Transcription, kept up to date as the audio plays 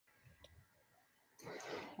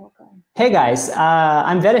Okay. Hey guys,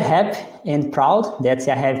 I'm very happy and proud that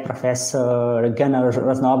I have Professor Ganna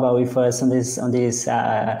Rosnova with us on this.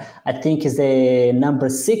 I think is the number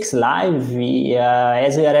 6 live.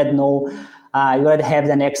 As you already know, you already have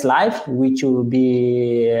the next live, which will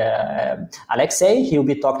be Alexei. He'll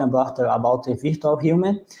be talking about the virtual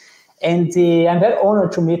human. And I'm very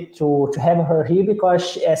honored to have her here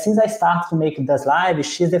because since I started to make this live,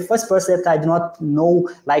 she's the first person that I do not know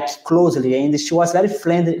like closely, and she was very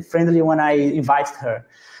friendly when I invited her.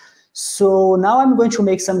 So now I'm going to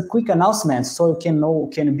make some quick announcements so you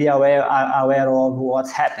can be aware of what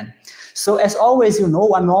happened. So as always, you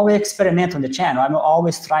know, I'm always experimenting on the channel. I'm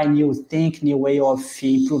always trying new way of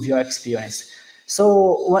improve your experience.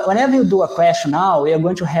 So whenever you do a question now, we are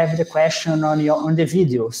going to have the question on the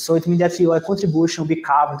video. So it means that your contribution will be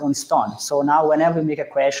covered on stone. So now whenever you make a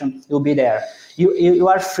question, you'll be there. You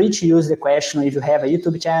are free to use the question if you have a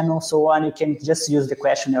YouTube channel, so on. You can just use the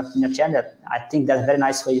question in your channel. I think that's a very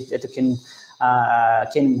nice way that you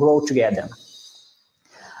can grow together.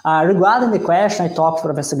 Regarding the question, I talked to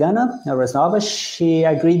Professor Ganna Rosnova. She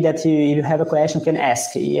agreed that if you have a question, you can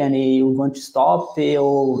ask, and you're going to stop,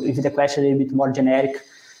 or if the question is a bit more generic,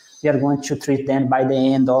 we are going to treat them by the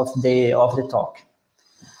end of the talk.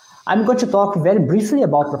 I'm going to talk very briefly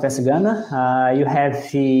about Professor Ganna. You have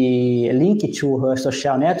a link to her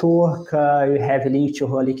social network. You have a link to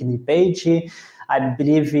her LinkedIn page. I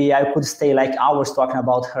believe I could stay like hours talking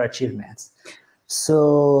about her achievements.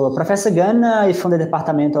 So Professor Ganna is from the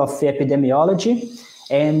Department of Epidemiology,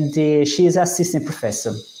 and she is assistant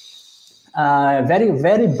professor.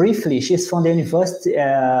 Very briefly, she's from the University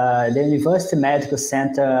Medical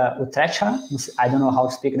Center Utrecht. I don't know how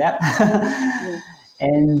to speak that.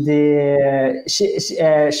 And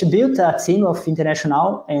she built a team of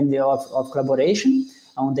international and of collaboration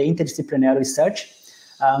on the interdisciplinary research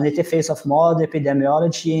on the interface of modern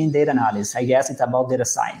epidemiology and data analysis. I guess it's about data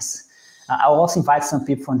science. I'll also invite some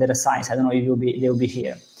people from data science. I don't know if they'll be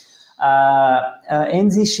here.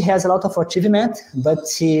 And she has a lot of achievement, but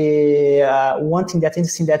one thing that's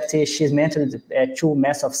interesting that she's mentored 2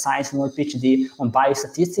 Master of Science and 1 PhD on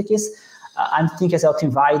biostatistics. I'm thinking as well to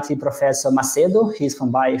invite Professor Macedo. He's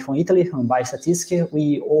from Italy, from biostatistics.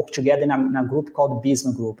 We work together in a group called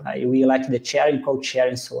BISMA group. We like the chair, co-chair,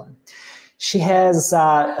 and so on. She has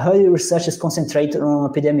her research is concentrated on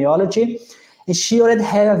epidemiology. And she already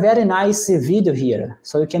has a very nice video here.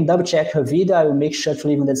 So you can double check her video. I will make sure to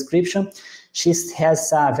leave in the description. She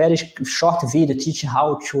has a very short video teaching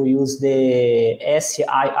how to use the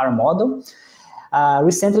SIR model.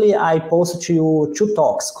 Recently, I posted to you 2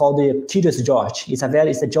 talks called the Curious George. It's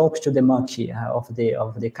a joke to the monkey of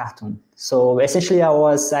the cartoon. So essentially, I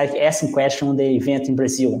was like asking questions on the event in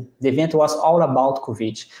Brazil. The event was all about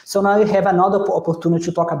COVID. So now you have another opportunity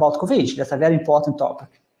to talk about COVID. That's a very important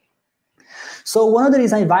topic. So one of the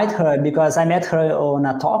reasons I invite her because I met her on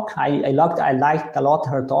a talk. I liked a lot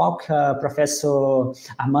her talk. Professor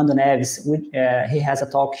Armando Neves, he has a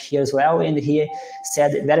talk here as well, and he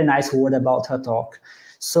said a very nice word about her talk.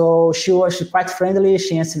 So she was quite friendly.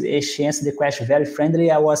 She answered the question very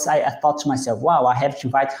friendly. I thought to myself, wow, I have to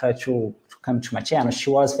invite her to come to my channel.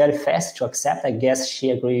 She was very fast to accept. I guess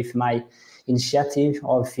she agreed with my initiative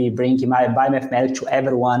of bringing my biomathematics to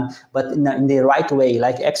everyone, but in the right way,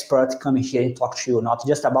 like expert coming here and talk to you, not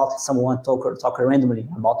just about someone talk randomly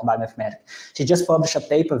about biomathematics. She just published a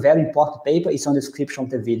paper, very important paper. It's on the description of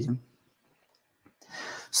the video.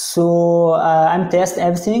 So I'm testing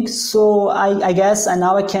everything. So I guess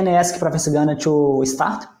now I can ask Professor Ganna to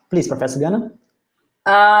start. Please, Professor Ganna.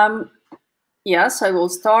 Yes, I will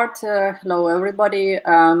start. Hello, everybody.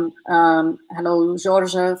 Hello,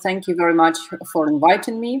 George. Thank you very much for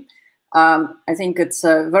inviting me. I think it's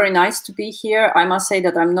very nice to be here. I must say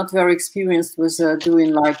that I'm not very experienced with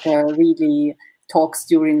doing like really talks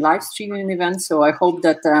during live streaming events, so I hope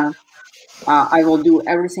that I will do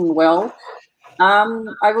everything well.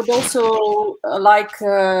 I would also like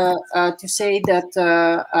to say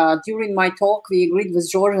that during my talk, we agreed with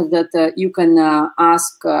George that you can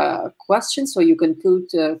ask questions, so you can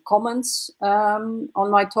put comments on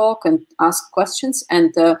my talk and ask questions.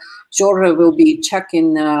 And George will be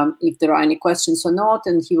checking if there are any questions or not,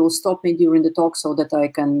 and he will stop me during the talk so that I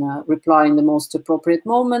can reply in the most appropriate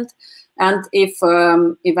moment. And if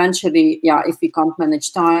eventually, if we can't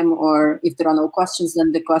manage time or if there are no questions,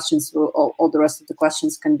 then the questions, all the rest of the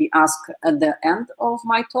questions can be asked at the end of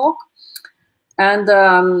my talk. And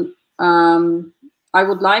I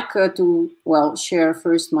would like to, share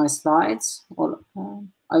first my slides.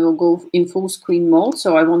 I will go in full screen mode,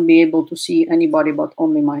 so I won't be able to see anybody but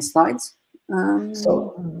only my slides.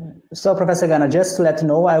 So Professor Ganna, just to let you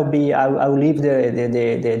know, I'll leave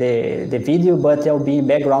the video, but I'll be in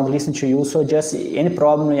background listening to you. So just any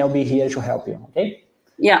problem, I'll be here to help you. Okay?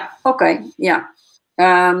 Yeah. Okay. Yeah.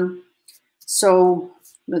 So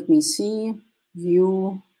let me see.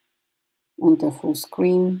 View, enter full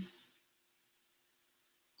screen,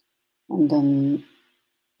 and then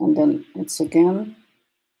it's again.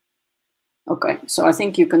 Okay. So I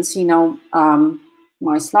think you can see now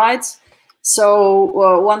my slides. So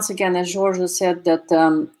once again, as George said, that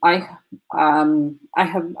my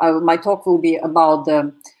talk will be about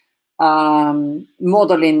the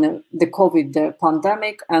modeling the COVID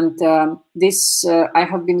pandemic, and this I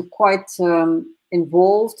have been quite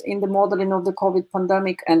involved in the modeling of the COVID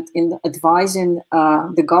pandemic and in advising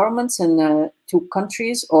the governments in 2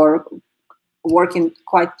 countries, or working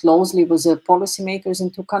quite closely with the policymakers in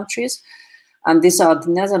 2 countries, and these are the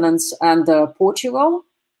Netherlands and Portugal.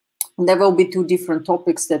 There will be 2 different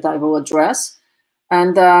topics that I will address.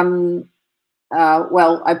 And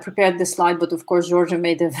well, I prepared the slide, but of course, Georgia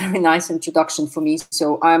made a very nice introduction for me.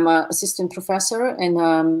 So I'm an assistant professor in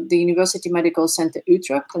the University Medical Center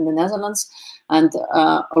Utrecht in the Netherlands. And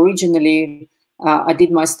originally, I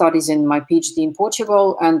did my studies in my PhD in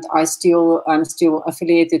Portugal, and I'm still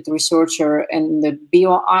affiliated researcher in the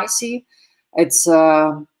BioIC. It's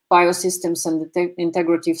Biosystems and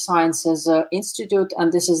Integrative Sciences Institute,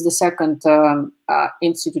 and this is the second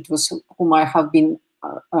institute with whom I have been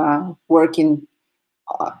working.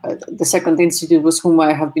 The second institute with whom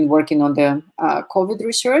I have been working on the COVID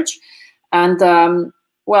research, and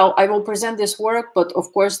well, I will present this work, but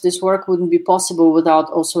of course, this work wouldn't be possible without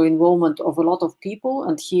also involvement of a lot of people.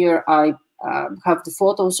 And here I have the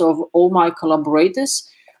photos of all my collaborators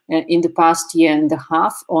in the past year and a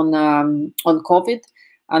half on COVID.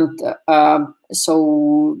 And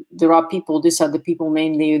so there are people, these are the people,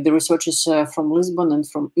 mainly the researchers from Lisbon and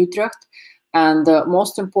from Utrecht. And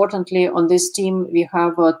most importantly, on this team, we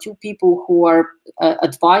have 2 people who are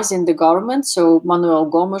advising the government. So Manuel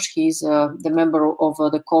Gomes, he's the member of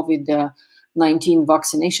the COVID-19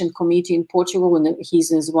 Vaccination Committee in Portugal, and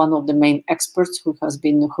he's one of the main experts who has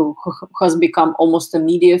become almost a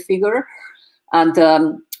media figure. And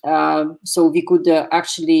so we could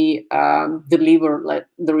actually deliver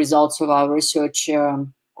the results of our research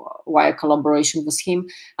via collaboration with him.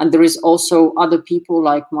 And there is also other people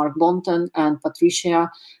like Mark Bonten and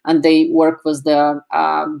Patricia, and they work with the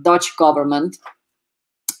Dutch government,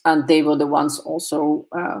 and they were the ones also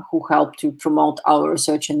who helped to promote our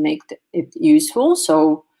research and make it useful.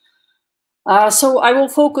 So I will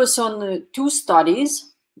focus on 2 studies.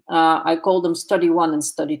 I call them study 1 and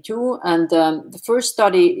study 2. And the first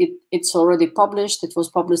study, it's already published. It was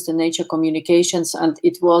published in Nature Communications, and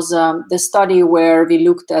it was the study where we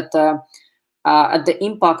looked at the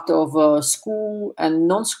impact of school and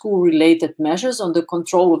non-school related measures on the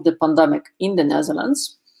control of the pandemic in the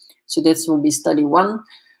Netherlands. So this will be study 1.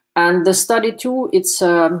 And the study 2, it's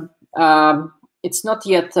not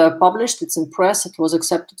yet published. It's in press. It was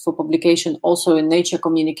accepted for publication also in Nature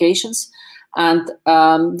Communications. And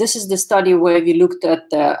this is the study where we looked at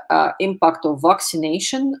the impact of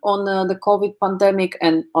vaccination on the COVID pandemic,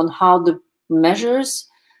 and on how the measures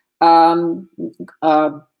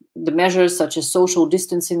such as social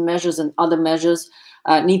distancing measures and other measures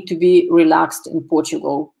need to be relaxed in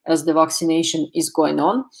Portugal as the vaccination is going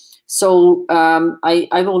on. So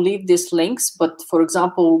I will leave these links, but for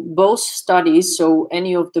example, both studies, so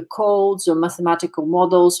any of the codes or mathematical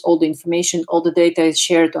models, all the information, all the data is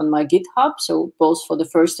shared on my GitHub. So both for the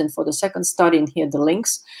first and for the second study, and here are the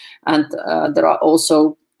links. And there are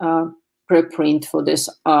also preprint for this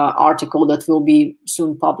article that will be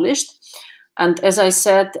soon published. And as I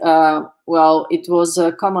said, well, it was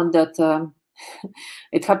common that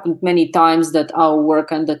it happened many times that our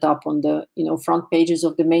work ended up on the front pages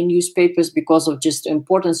of the main newspapers because of just the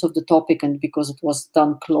importance of the topic, and because it was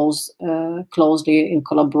done closely in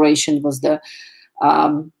collaboration with the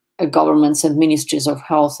governments and ministries of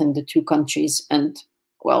health in the 2 countries. And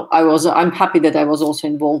well, I'm happy that I was also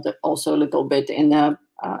involved also a little bit in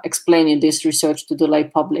explaining this research to the lay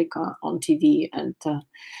public on TV and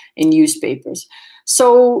in newspapers.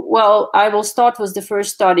 So, well, I will start with the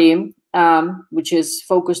first study, which is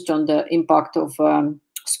focused on the impact of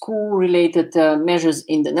school-related measures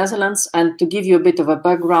in the Netherlands. And to give you a bit of a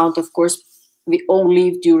background, of course, we all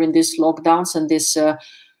live during these lockdowns and this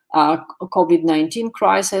COVID-19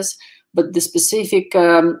 crisis. But the specific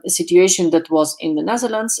situation that was in the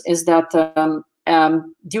Netherlands is that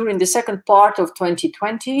during the second part of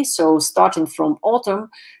 2020, so starting from autumn,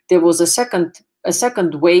 there was a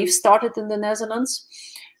second wave started in the Netherlands.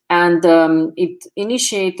 And it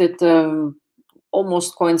initiated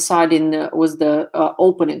almost coinciding with the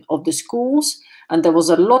opening of the schools. And there was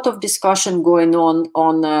a lot of discussion going on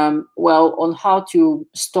well, on how to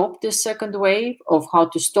stop this second wave, of how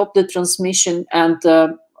to stop the transmission. And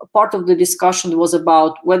part of the discussion was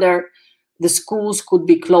about whether the schools could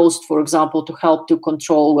be closed, for example, to help to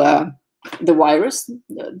control the virus,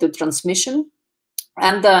 the transmission.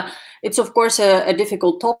 And it's, of course, a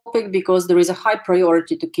difficult topic because there is a high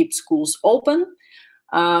priority to keep schools open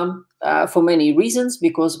for many reasons.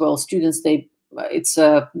 Because, well, students,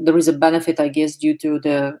 there is a benefit, I guess, due to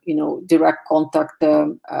the direct contact,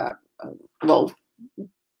 well,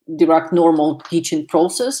 direct normal teaching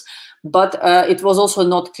process. But it was also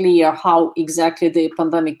not clear how exactly the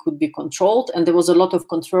pandemic could be controlled, and there was a lot of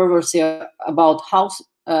controversy about how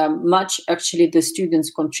much actually the students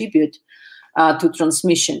contribute to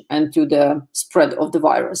transmission and to the spread of the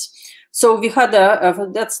virus. So we had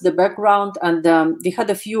that's the background, and we had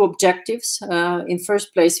a few objectives. In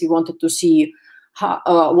first place, we wanted to see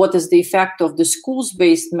what is the effect of the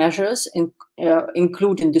schools-based measures,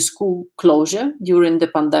 including the school closure during the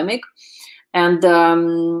pandemic, and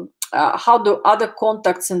how the other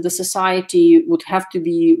contacts in the society would have to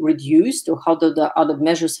be reduced, or how the other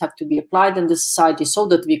measures have to be applied in the society so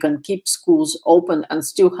that we can keep schools open and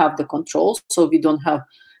still have the controls, so we don't have,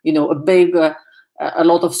 a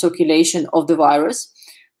lot of circulation of the virus.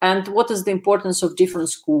 And what is the importance of different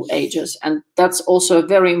school ages? And that's also a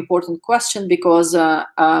very important question, because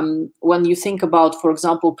when you think about, for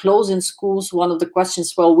example, closing schools, one of the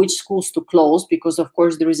questions, well, which schools to close? Because, of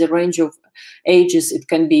course, there is a range of ages. It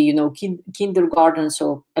can be, kindergartens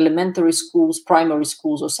or elementary schools, primary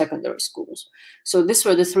schools, or secondary schools. So these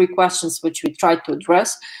were the three questions which we tried to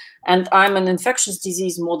address. And I'm an infectious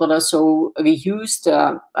disease modeler, so we used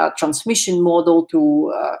a transmission model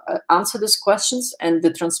to answer these questions. And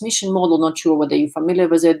the transmission model, not sure whether you're familiar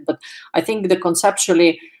with it, but I think that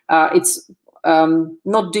conceptually it's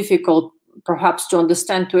not difficult perhaps to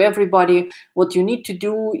understand to everybody. What you need to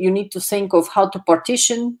do, you need to think of how to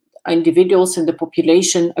partition individuals in the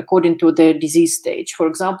population according to their disease stage. For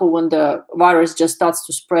example, when the virus just starts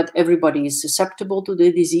to spread, everybody is susceptible to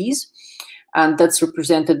the disease, and that's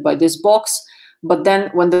represented by this box. But then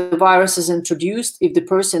when the virus is introduced, if the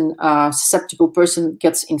person, susceptible person,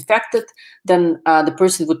 gets infected, then the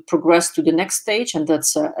person would progress to the next stage, and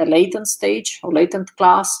that's a latent stage or latent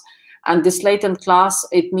class. And this latent class,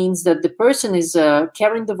 it means that the person is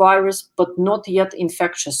carrying the virus, but not yet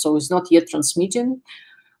infectious, so is not yet transmitting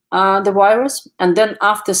the virus. And then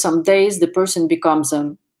after some days, the person becomes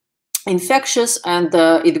infectious, and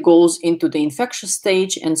it goes into the infectious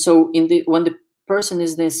stage. And so when the person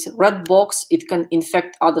is this red box, it can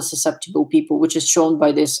infect other susceptible people, which is shown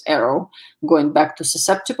by this arrow going back to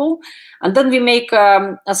susceptible. And then we make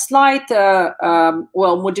a slight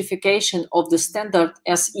modification of the standard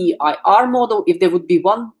SEIR model. If there would be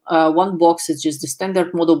one box, it's just the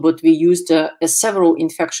standard model, but we used several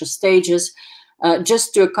infectious stages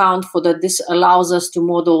just to account for that. This allows us to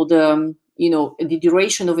model the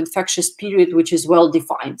duration of infectious period, which is well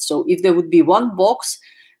defined. So if there would be one box,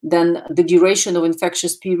 then the duration of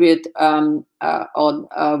infectious period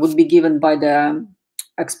would be given by the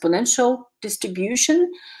exponential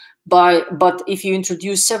distribution. But if you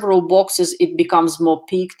introduce several boxes, it becomes more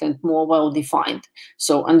peaked and more well defined.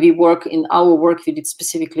 So, and in our work, we did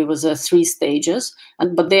specifically with 3 stages,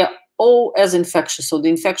 but they are all as infectious. So the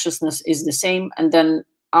infectiousness is the same, and then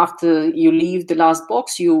after you leave the last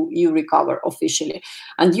box, you recover officially.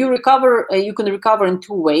 And you can recover in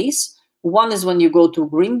 2 ways. One is when you go to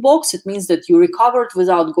green box. It means that you recovered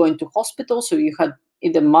without going to hospital. So you had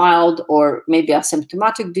either mild or maybe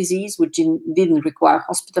asymptomatic disease, which didn't require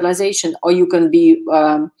hospitalization, or you can be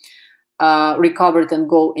recovered and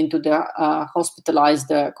go into the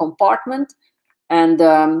hospitalized compartment, and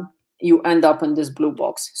you end up in this blue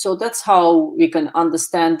box. So that's how we can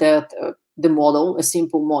understand that the model, a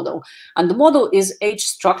simple model. And the model is age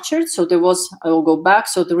structured. So I will go back.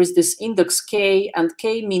 So there is this index K, and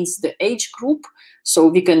K means the age group. So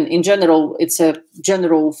we can, in general, it's a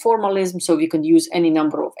general formalism, so we can use any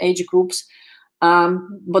number of age groups.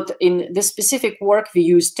 But in this specific work, we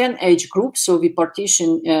use 10 age groups. So we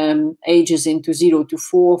partition ages into 0 to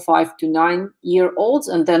 4, 5 to 9-year-olds,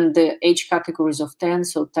 and then the age categories of 10,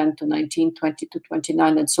 so 10 to 19, 20 to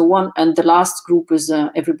 29, and so on. And the last group is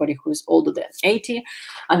everybody who is older than 80.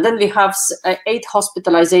 And then we have 8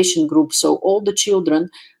 hospitalization groups. So all the children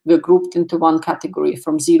were grouped into one category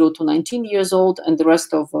from 0 to 19 years old, and the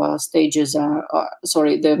rest of stages are,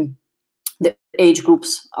 the age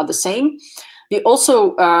groups are the same. We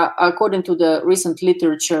also, according to the recent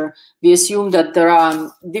literature, we assume that there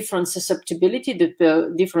are different susceptibility, that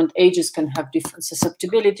the different ages can have different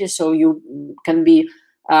susceptibility. So you can be,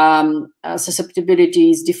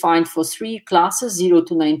 susceptibility is defined for 3 classes, 0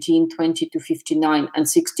 to 19, 20 to 59, and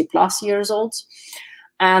 60 plus years olds.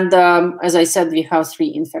 And as I said, we have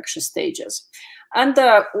 3 infectious stages. And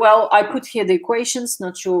well, I put here the equations,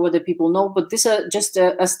 not sure whether people know, but this is just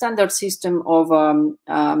a standard system of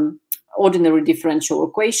ordinary differential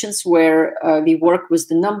equations where we work with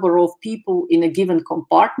the number of people in a given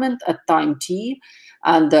compartment at time t.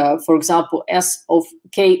 And for example, S of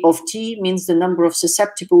k of t means the number of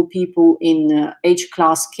susceptible people in H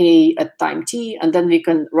class k at time t. And then we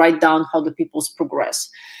can write down how the peoples progress.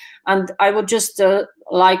 And I would just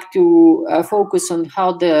like to focus on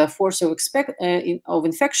how the force of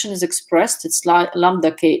infection is expressed. It's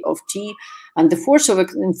lambda k of t. And the force of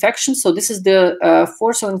infection, so this is the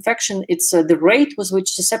force of infection, it's the rate with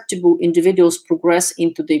which susceptible individuals progress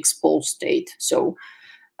into the exposed state. So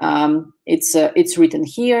it's written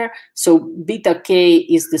here. So beta k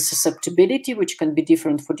is the susceptibility, which can be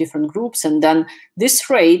different for different groups. And then this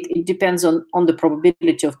rate, it depends on the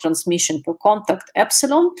probability of transmission per contact,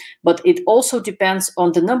 epsilon, but it also depends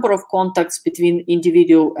on the number of contacts between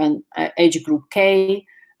individual and age group k,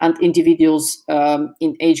 and individuals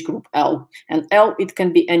in age group L. And L, it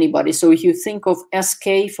can be anybody. So if you think of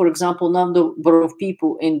SK, for example, number of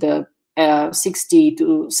people in the 60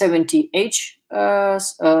 to 70 age,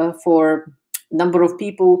 for number of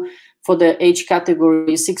people for the age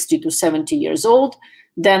category 60 to 70 years old,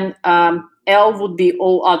 then L would be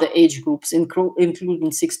all other age groups,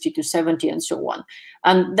 including 60 to 70 and so on.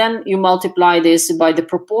 And then you multiply this by the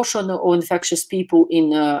proportion of infectious people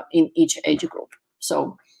in each age group.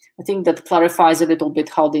 So I think that clarifies a little bit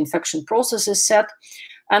how the infection process is set.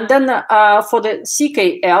 And then for the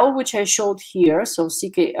CKL, which I showed here, so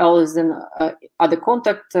CKL is then are the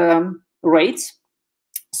contact rates.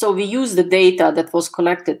 So we use the data that was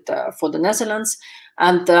collected for the Netherlands,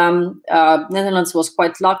 and Netherlands was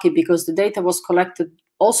quite lucky because the data was collected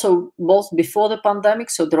also both before the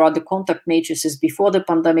pandemic. So there are the contact matrices before the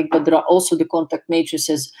pandemic, but there are also the contact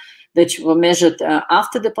matrices that were measured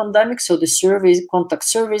after the pandemic. So the surveys, contact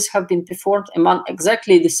surveys have been performed among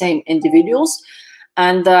exactly the same individuals.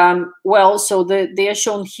 And well, so they are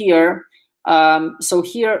shown here. So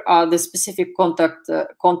here are the specific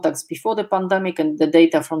contacts before the pandemic and the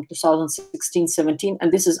data from 2016-17,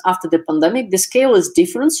 and this is after the pandemic. The scale is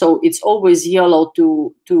different, so it's always yellow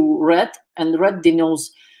to red, and red denotes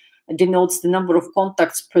the number of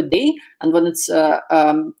contacts per day, and when it's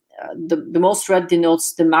the most red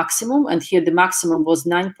denotes the maximum, and here the maximum was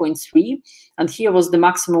 9.3, and here was the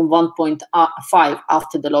maximum 1.5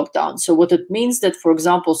 after the lockdown. So what it means that, for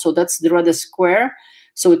example, so that's the red square.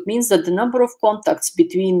 So it means that the number of contacts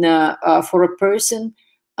between for a person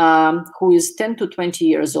who is 10 to 20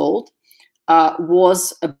 years old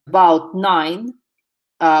was about 9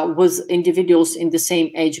 with individuals in the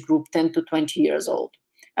same age group, 10 to 20 years old.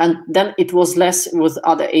 And then it was less with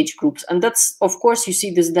other age groups. And that's, of course, you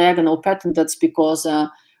see this diagonal pattern. That's because a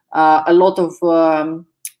lot of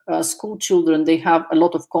school children, they have a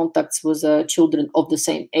lot of contacts with children of the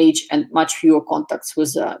same age and much fewer contacts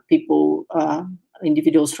with people,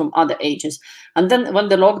 individuals from other ages. And then when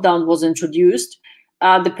the lockdown was introduced,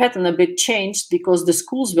 the pattern a bit changed because the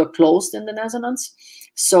schools were closed in the Netherlands.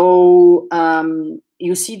 So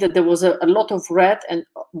you see that there was a lot of red, and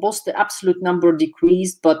both the absolute number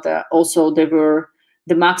decreased, but also the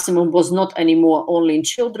maximum was not anymore only in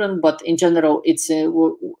children, but in general it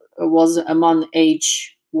was among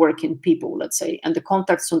age working people, let's say. And the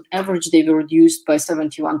contacts on average, they were reduced by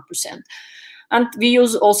 71%. And we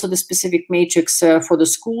use also the specific matrix for the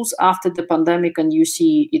schools after the pandemic, and you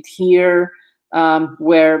see it here,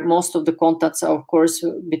 where most of the contacts are, of course,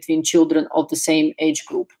 between children of the same age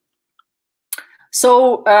group.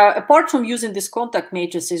 So apart from using this contact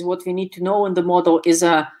matrices, what we need to know in the model is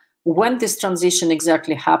when this transition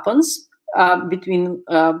exactly happens between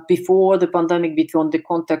before the pandemic, between the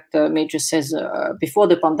contact matrices before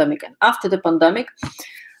the pandemic and after the pandemic,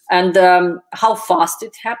 and how fast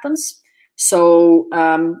it happens. So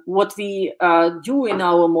what we do in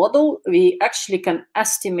our model, we actually can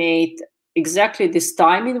estimate exactly this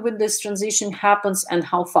timing when this transition happens and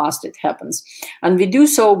how fast it happens. And we do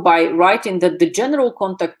so by writing that the general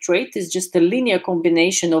contact rate is just a linear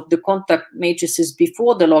combination of the contact matrices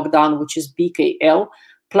before the lockdown, which is BKL,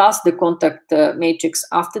 plus the contact matrix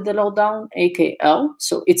after the lockdown, AKL.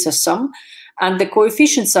 So it's a sum. And the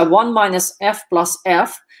coefficients are 1 minus f plus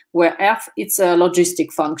f, where f it's a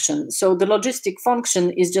logistic function. So the logistic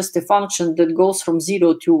function is just a function that goes from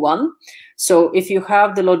 0 to 1. So if you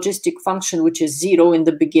have the logistic function which is 0 in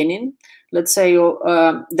the beginning, let's say,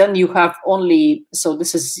 then you have only, so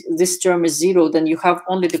this term is 0, then you have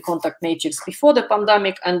only the contact matrix before the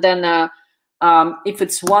pandemic, and then if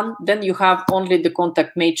it's 1, then you have only the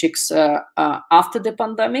contact matrix after the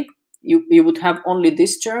pandemic. You would have only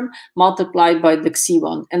this term multiplied by the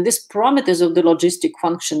Xi1. And these parameters of the logistic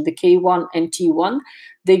function, the K1 and T1,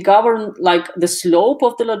 they govern, like, the slope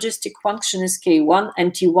of the logistic function is K1,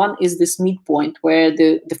 and T1 is this midpoint where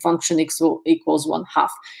the function equals 1/2.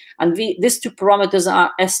 And these two parameters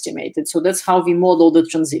are estimated. So that's how we model the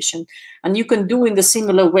transition. And you can do in the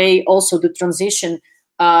similar way also the transition.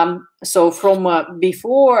 So from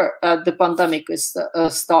before the pandemic is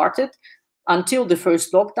started, until the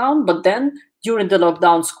first lockdown, but then during the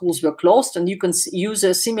lockdown, schools were closed, and you can use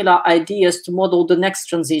similar ideas to model the next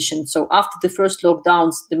transition. So after the first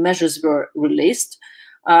lockdowns, the measures were released,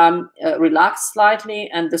 relaxed slightly,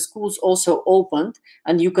 and the schools also opened,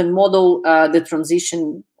 and you can model the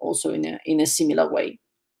transition also in a similar way.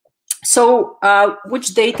 So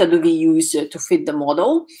which data do we use to fit the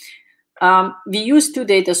model? We use two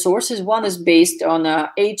data sources. One is based on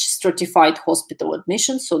age-stratified hospital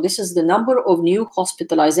admissions. So this is the number of new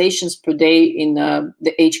hospitalizations per day in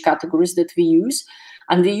the age categories that we use.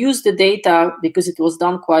 And we use the data, because it was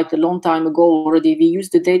done quite a long time ago already, we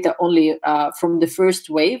use the data only from the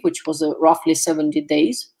first wave, which was roughly 70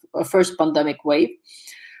 days, first pandemic wave.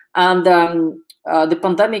 And the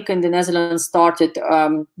pandemic in the Netherlands started,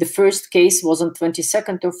 the first case was on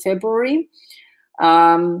 22nd of February.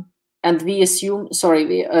 And we assume,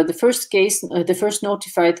 the first case, the first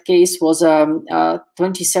notified case was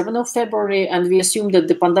 27th of February, and we assume that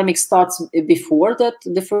the pandemic starts before that,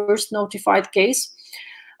 the first notified case.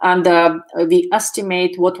 And we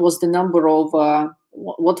estimate what was the number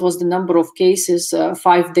of cases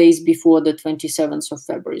 5 days before the 27th of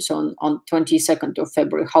February. So on 22nd of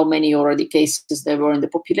February, how many already cases there were in the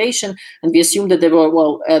population, and we assume that there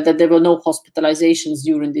were no hospitalizations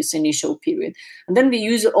during this initial period. And then we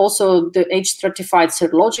use also the age-stratified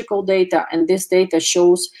serological data, and this data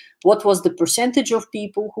shows what was the percentage of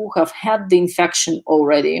people who have had the infection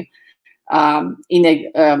already in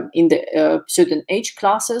the certain age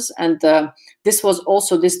classes. And this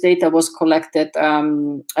data was collected,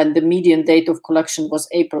 and the median date of collection was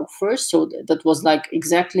April 1st. So that was like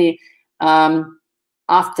exactly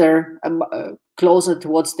after, closer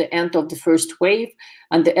towards the end of the first wave,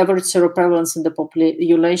 and the average seroprevalence in the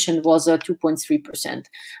population was 2.3%.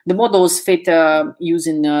 The model is fit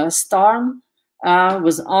using STARM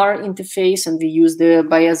with R interface, and we use the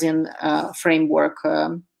Bayesian framework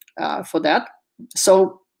for that.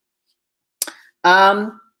 So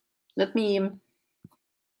let me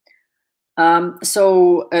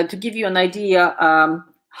to give you an idea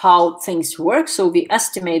how things work. So we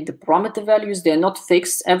estimate the parameter values. They're not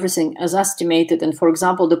fixed. Everything is estimated. And for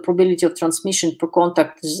example, the probability of transmission per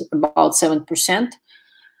contact is about 7%.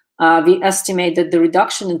 We estimate that the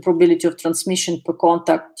reduction in probability of transmission per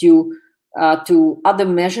contact due to other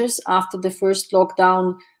measures after the first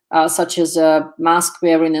lockdown, such as mask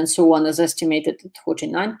wearing and so on, is estimated at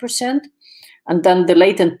 49%. And then the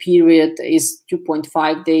latent period is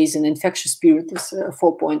 2.5 days, and infectious period is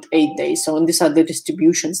 4.8 days. So, and these are the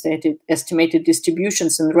distributions, the estimated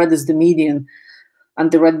distributions, and red is the median,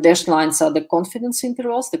 and the red dashed lines are the confidence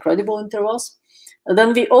intervals, the credible intervals. And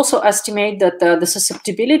then we also estimate that the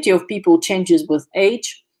susceptibility of people changes with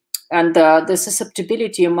age, and the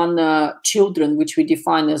susceptibility among children, which we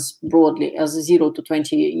define as broadly as 0 to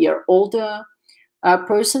 20-year-old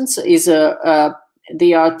persons, is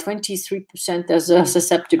they are 23% as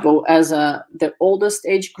susceptible as the oldest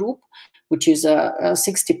age group, which is a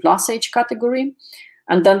 60+ age category.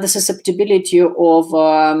 And then the susceptibility of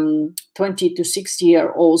 20 to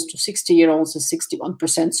 60-year-olds to 60-year-olds is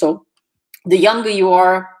 61%. So the younger you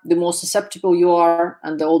are, the more susceptible you are,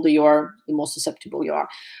 and the older you are, the more susceptible you are.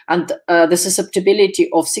 And the susceptibility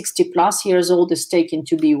of 60+ years old is taken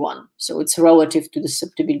to be 1. So it's relative to the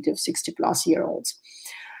susceptibility of 60+ year olds.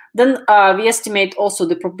 Then we estimate also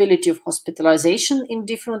the probability of hospitalization in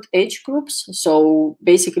different age groups. So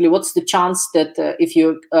basically, what's the chance that if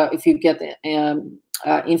you get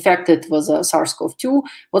infected with SARS-CoV-2,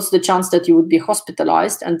 what's the chance that you would be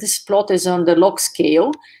hospitalized? And this plot is on the log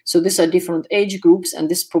scale. So these are different age groups and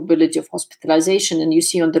this probability of hospitalization. And you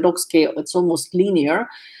see on the log scale, it's almost linear.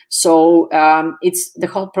 So it's the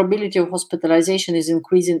whole probability of hospitalization is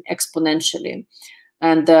increasing exponentially.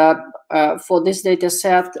 And for this data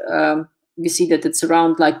set, we see that it's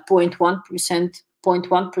around like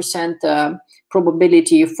 0.1%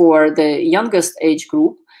 probability for the youngest age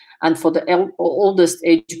group, and for the oldest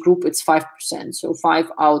age group it's 5%. So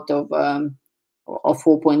 5 out of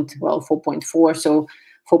 4.4. So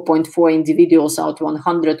 4.4 individuals out of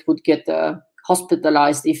 100 would get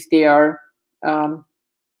hospitalized if they are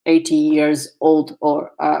 80 years old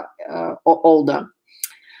or older.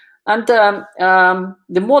 And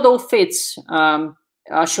the model fits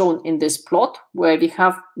are shown in this plot, where we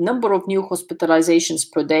have number of new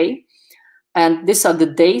hospitalizations per day, and these are the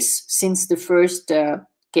days since the first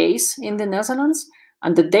case in the Netherlands.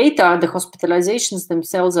 And the data, the hospitalizations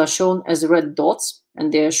themselves, are shown as red dots,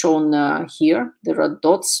 and they are shown here, the red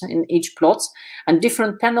dots in each plot. And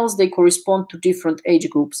different panels, they correspond to different age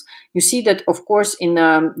groups. You see that, of course, in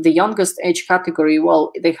the youngest age category,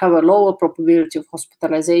 well, they have a lower probability of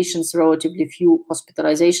hospitalizations, relatively few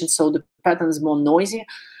hospitalizations, so the pattern is more noisy.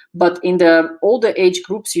 But in the older age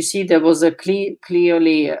groups, you see there was a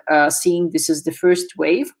clearly seeing this is the first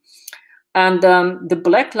wave. And the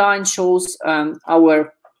black line shows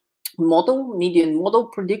our model, median model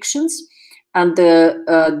predictions, and the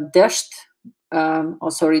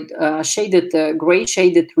shaded, gray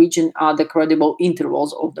shaded region are the credible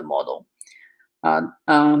intervals of the model.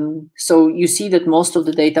 So you see that most of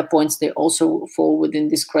the data points, they also fall within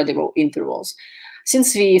these credible intervals.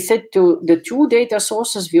 Since we fit to the two data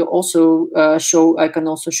sources, we also I can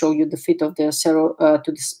also show you the fit of the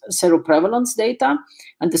seroprevalence data.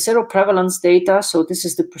 And the seroprevalence data, so this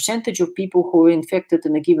is the percentage of people who are infected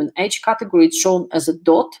in a given age category. It's shown as a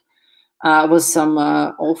dot with some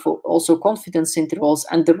also confidence intervals.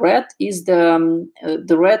 And the red is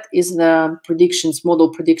the predictions, model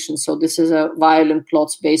predictions. So this is a violent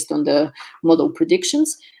plots based on the model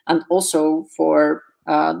predictions. And also for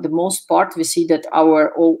the most part, we see that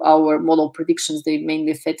all our model predictions, they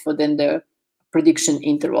mainly fit within the prediction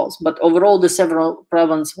intervals. But overall, the several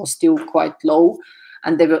prevalence was still quite low,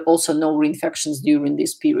 and there were also no reinfections during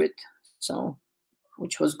this period, so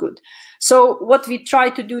which was good. So what we try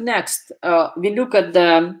to do next, we look at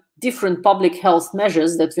the different public health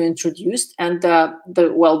measures that we introduced, and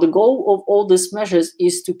the goal of all these measures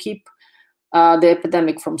is to keep the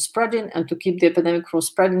epidemic from spreading. And to keep the epidemic from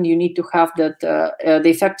spreading, you need to have that the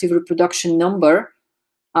effective reproduction number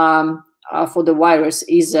for the virus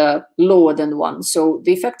is lower than 1. So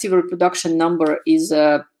the effective reproduction number is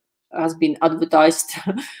has been advertised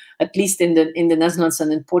at least in the Netherlands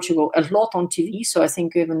and in Portugal a lot on TV. So I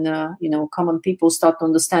think even common people start to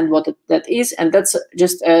understand what that is, and that's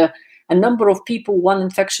just a number of people one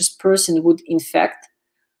infectious person would infect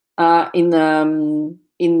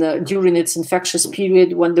during its infectious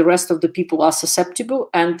period when the rest of the people are susceptible.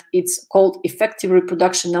 And it's called effective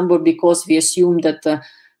reproduction number because we assume that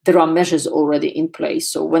there are measures already in place.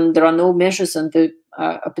 So when there are no measures and the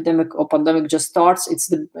epidemic or pandemic just starts,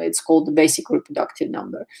 it's called the basic reproductive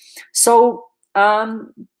number. So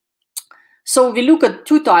so we look at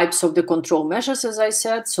two types of the control measures, as I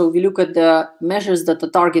said. So we look at the measures that are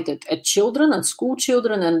targeted at children and school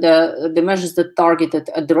children, and the measures that targeted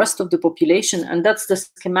at the rest of the population. And that's the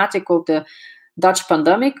schematic of the Dutch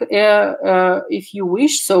pandemic, if you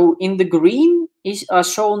wish. So in the green are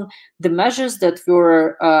shown the measures that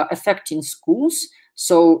were affecting schools.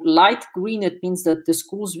 So light green, it means that the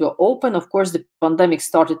schools were open. Of course, the pandemic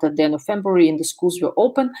started at the end of February and the schools were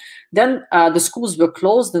open. Then the schools were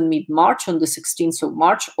closed in mid-March, on the 16th of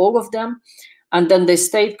March, all of them. And then they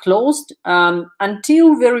stayed closed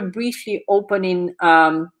until very briefly opening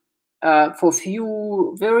for a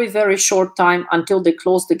few, very, very short time until they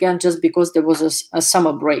closed again, just because there was a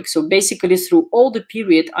summer break. So basically through all the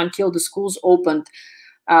period until the schools opened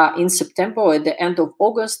in September or at the end of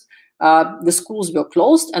August, the schools were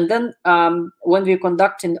closed. And then when we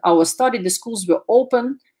conducted our study, the schools were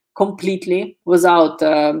open completely without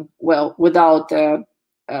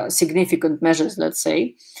significant measures, let's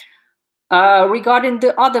say. Regarding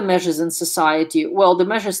the other measures in society, well, the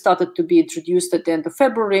measures started to be introduced at the end of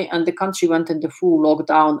February, and the country went into full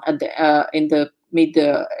lockdown in the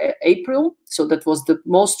mid-April. So that was the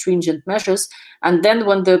most stringent measures. And then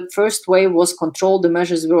when the first wave was controlled, the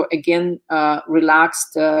measures were again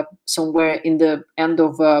relaxed somewhere in the end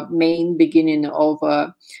of May, beginning of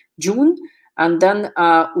June. And then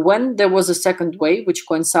when there was a second wave, which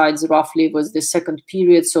coincides roughly with the second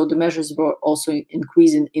period, so the measures were also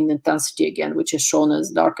increasing in intensity again, which is shown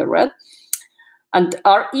as darker red. And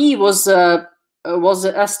RE was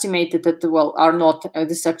estimated at, well,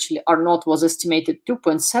 R0 was estimated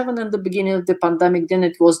 2.7 in the beginning of the pandemic. Then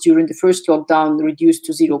it was during the first lockdown reduced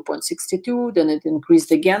to 0.62. Then it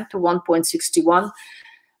increased again to 1.61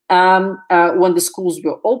 when the schools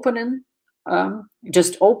were opening.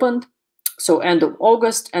 just opened, so end of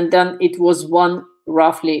August, and then it was 1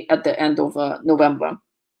 roughly at the end of November.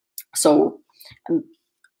 So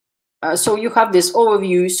so you have this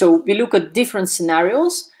overview. So we look at different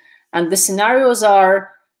scenarios, and the scenarios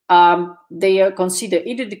are they consider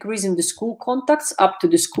either decreasing the school contacts up to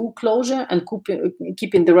the school closure and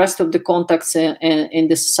keeping the rest of the contacts in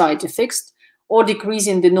the society fixed, or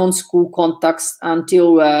decreasing the non-school contacts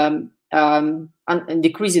until and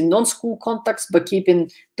decreasing non-school contacts but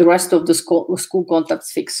keeping the rest of the school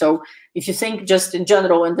contacts fixed. So if you think just in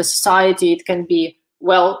general in the society, it can be,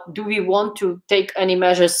 well, do we want to take any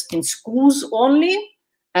measures in schools only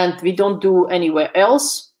and we don't do anywhere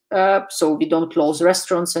else? So we don't close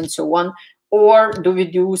restaurants and so on, or do we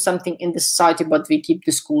do something in the society but we keep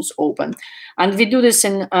the schools open? And we do this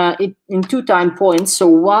in 2 time points. So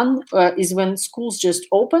one is when schools just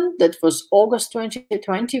opened, that was August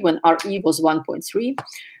 2020, when RE was 1.3,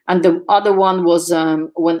 and the other one was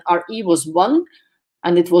when RE was 1,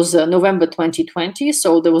 and it was November 2020.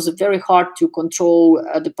 So there was very hard to control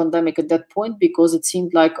the pandemic at that point, because it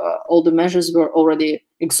seemed like all the measures were already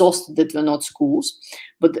exhausted that were not schools,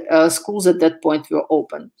 but schools at that point were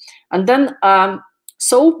open. And then,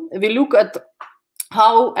 so we look at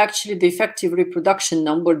how actually the effective reproduction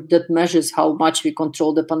number that measures how much we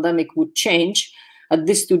control the pandemic would change at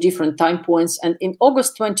these 2 different time points. And in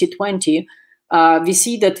August 2020, we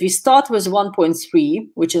see that we start with 1.3,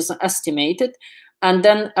 which is estimated. And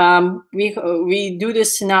then we do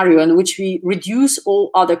this scenario in which we reduce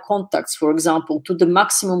all other contacts, for example, to the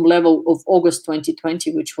maximum level of August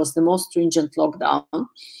 2020, which was the most stringent lockdown.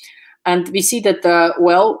 And we see that,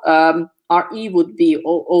 RE would be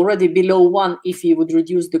already below 1 if you would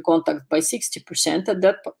reduce the contact by 60% at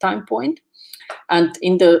that time point. And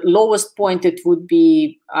in the lowest point, it would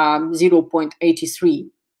be 0.83.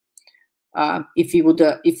 If we would,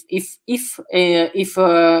 if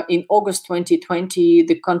in August 2020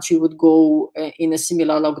 the country would go in a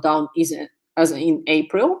similar lockdown as in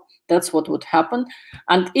April, that's what would happen.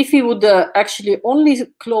 And if we would actually only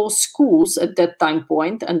close schools at that time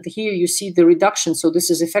point, and here you see the reduction. So this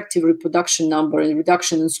is effective reproduction number and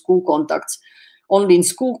reduction in school contacts. Only in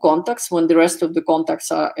school contacts, when the rest of the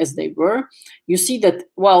contacts are as they were, you see that,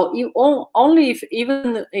 well, only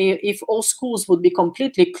even if all schools would be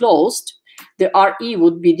completely closed, the RE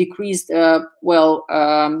would be decreased,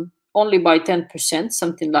 only by 10%,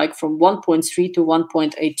 something like from 1.3 to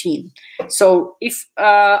 1.18. So if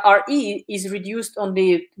RE is reduced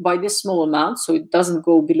only by this small amount, so it doesn't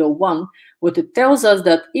go below 1, what it tells us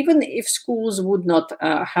that even if schools would not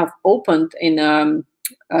have opened at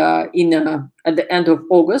the end of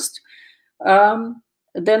August,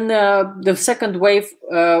 then the second wave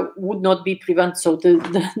would not be prevented. So the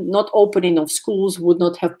not opening of schools would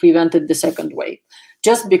not have prevented the second wave,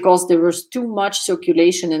 just because there was too much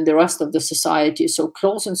circulation in the rest of the society. So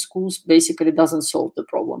closing schools basically doesn't solve the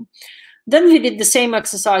problem. Then we did the same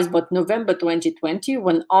exercise, but November 2020,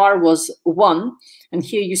 when R was 1, and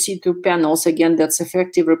here you see 2 panels. Again, that's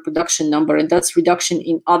effective reproduction number, and that's reduction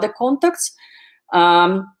in other contacts.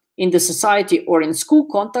 In the society or in school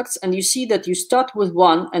contacts, and you see that you start with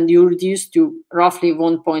 1 and you reduce to roughly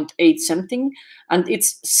 1.8 something, and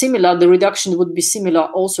it's similar. The reduction would be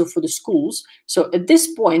similar also for the schools. So at this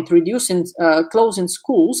point, closing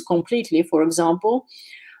schools completely, for example,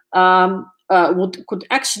 could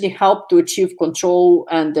actually help to achieve control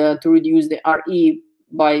and to reduce the RE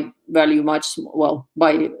by value to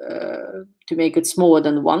make it smaller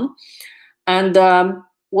than 1. And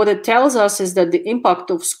what it tells us is that the impact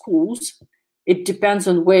of schools, it depends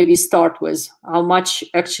on where we start with, how much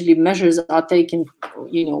actually measures are taken,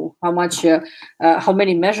 how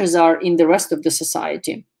many measures are in the rest of the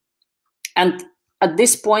society. And at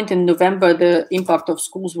this point in November, the impact of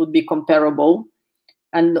schools would be comparable,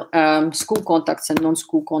 and school contacts and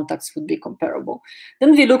non-school contacts would be comparable.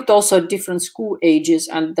 Then we looked also at different school ages,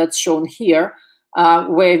 and that's shown here,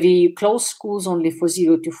 where we close schools only for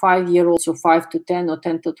 0 to 5-year-olds, or 5 to 10, or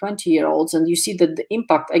 10 to 20-year-olds. And you see that the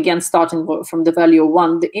impact, again, starting from the value of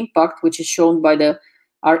 1, the impact, which is shown by the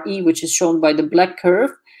RE, which is shown by the black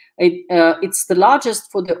curve, it's the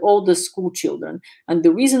largest for the oldest school children. And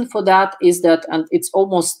the reason for that is that, and it's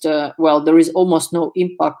almost, there is almost no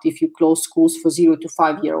impact if you close schools for 0 to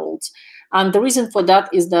 5-year-olds. And the reason for that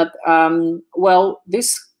is that,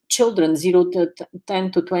 this children 0 to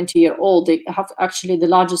 10 to 20-year-old, they have actually the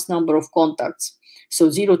largest number of contacts. So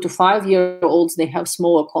 0 to 5-year-olds, they have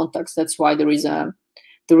smaller contacts. That's why there is a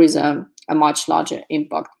much larger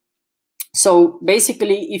impact. So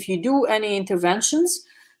basically, if you do any interventions,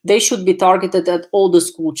 they should be targeted at all the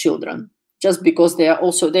school children. just because they're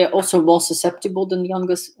also more susceptible than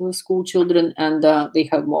younger school children, and they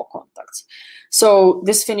have more contacts. So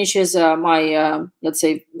this finishes my, let's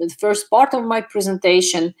say, the first part of my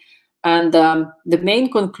presentation. And the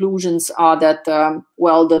main conclusions are that,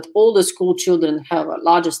 well, that all the school children have a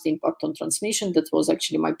largest impact on transmission. That was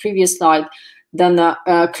actually my previous slide. Then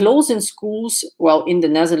closing schools, well, in the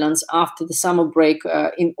Netherlands after the summer break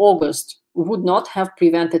in August would not have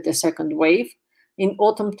prevented a second wave in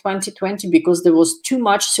autumn 2020, because there was too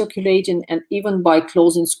much circulating, and even by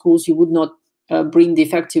closing schools, you would not bring the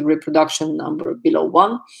effective reproduction number below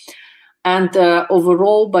 1. And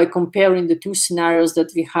overall, by comparing the two scenarios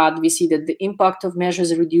that we had, we see that the impact of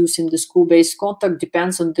measures reducing the school-based contact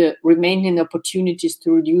depends on the remaining opportunities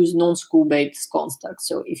to reduce non-school-based contact.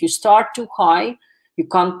 So if you start too high, you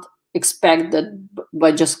can't expect that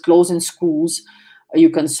by just closing schools,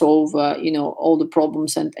 you can solve all the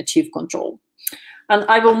problems and achieve control. And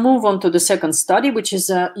I will move on to the second study, which is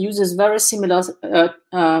uses very similar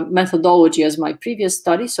methodology as my previous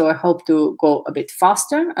study. So I hope to go a bit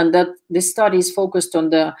faster. And that this study is focused on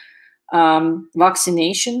the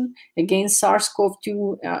vaccination against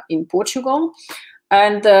SARS-CoV-2 in Portugal.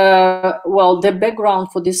 And well, the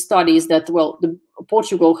background for this study is that, well,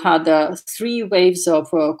 Portugal had 3 waves of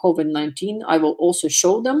COVID-19. I will also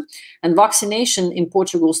show them. And vaccination in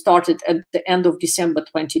Portugal started at the end of December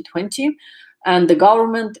 2020. And the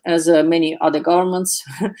government, as many other governments,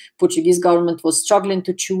 Portuguese government was struggling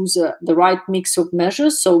to choose the right mix of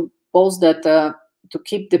measures. So both that to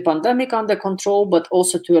keep the pandemic under control, but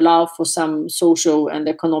also to allow for some social and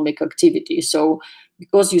economic activity. So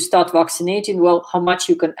because you start vaccinating, well, how much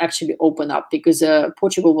you can actually open up, because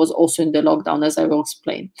Portugal was also in the lockdown, as I will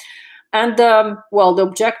explain. And well, the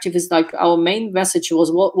objective is, like, our main message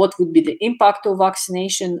was what would be the impact of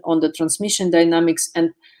vaccination on the transmission dynamics,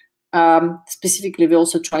 and specifically, we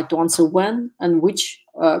also try to answer when and which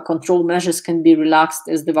control measures can be relaxed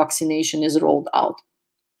as the vaccination is rolled out.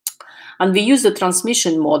 And we use the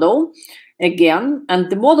transmission model again, and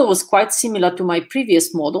the model was quite similar to my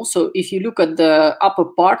previous model. So if you look at the upper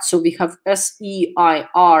part, so we have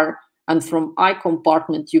SEIR, and from I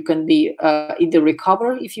compartment, you can be either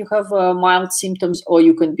recover if you have mild symptoms, or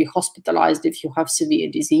you can be hospitalized if you have severe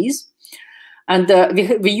disease. And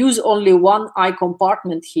we use only one I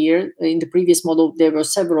compartment here. In the previous model, there were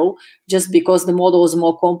several, just because the model was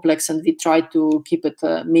more complex and we tried to keep it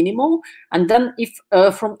minimal. And then if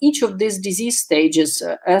from each of these disease stages,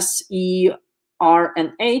 S, E, R,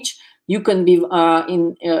 and H, you can be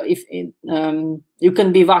you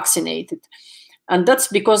can be vaccinated. And that's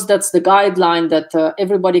because that's the guideline that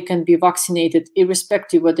everybody can be vaccinated,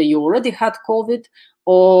 irrespective whether you already had COVID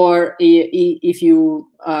or if you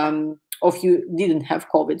didn't have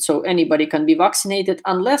COVID. So anybody can be vaccinated,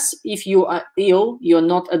 unless if you are ill, you're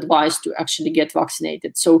not advised to actually get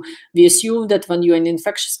vaccinated. So we assume that when you're in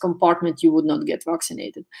infectious compartment, you would not get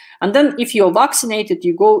vaccinated. And then if you're vaccinated,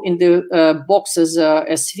 you go in the boxes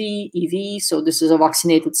SV, EV. So this is a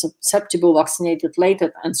vaccinated, susceptible, vaccinated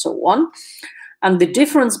later, and so on. And the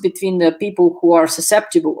difference between the people who are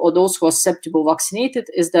susceptible or those who are susceptible vaccinated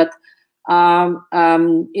is that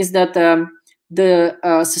the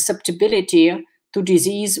susceptibility to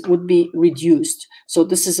disease would be reduced. So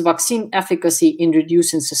this is vaccine efficacy in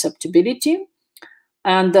reducing susceptibility.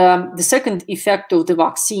 And the second effect of the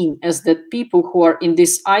vaccine is that people who are in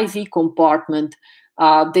this IV compartment,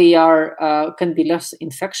 they can be less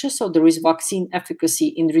infectious. So there is vaccine efficacy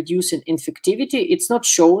in reducing infectivity. It's not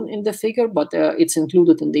shown in the figure, but it's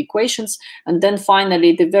included in the equations. And then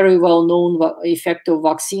finally, the very well-known effect of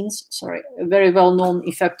vaccines,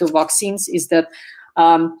 is that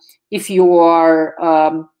if you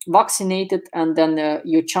are vaccinated, and then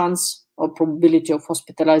your chance or probability of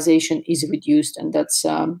hospitalization is reduced, and that's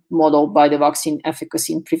modeled by the vaccine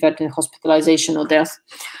efficacy in preventing hospitalization or death.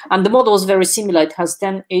 And the model is very similar. It has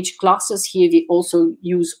 10 age classes. Here we also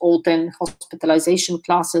use all 10 hospitalization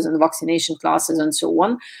classes and vaccination classes and so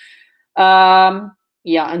on. And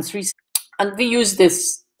we use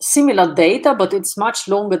this similar data, but it's much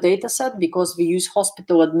longer data set, because we use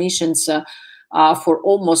hospital admissions for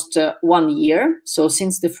almost 1 year. So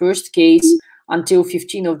since the first case until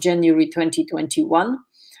 15th of January 2021.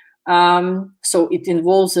 So it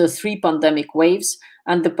involves 3 pandemic waves.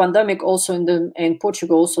 And the pandemic also in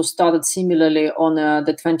Portugal also started similarly on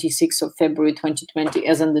the 26th of February 2020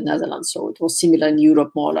 as in the Netherlands. So it was similar in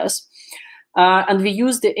Europe, more or less. And we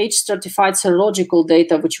used the age-stratified serological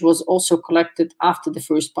data, which was also collected after the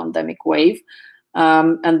first pandemic wave.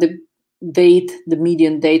 And the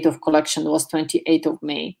median date of collection was 28th of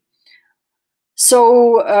May.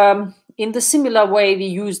 So in the similar way, we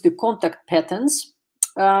use the contact patterns.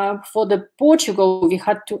 for the Portugal, we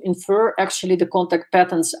had to infer actually the contact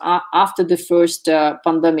patterns after the first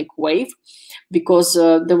pandemic wave, because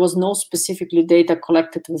there was no specifically data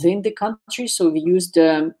collected within the country. So we used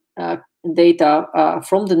data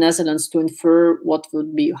from the Netherlands to infer what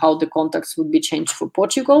would be, how the contacts would be changed for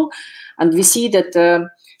Portugal. And we see that,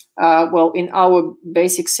 well, in our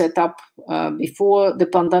basic setup before the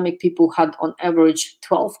pandemic, people had on average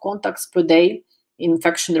 12 contacts per day,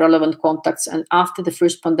 infection relevant contacts, and after the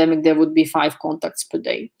first pandemic there would be 5 contacts per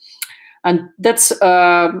day. And that's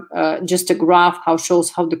just a graph how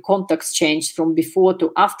shows how the contacts changed from before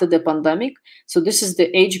to after the pandemic. So this is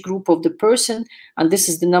the age group of the person, and this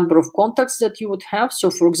is the number of contacts that you would have.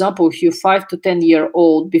 So for example, if you're 5 to 10 year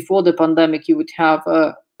old before the pandemic, you would have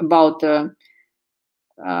about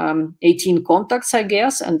 18 contacts, I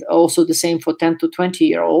guess, and also the same for 10 to 20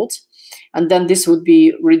 year olds. And then this would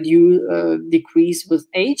be decrease with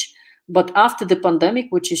age. But after the pandemic,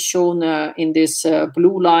 which is shown in this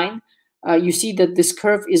blue line, you see that this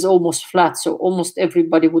curve is almost flat. So almost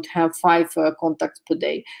everybody would have 5 contacts per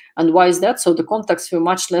day. And why is that? So the contacts were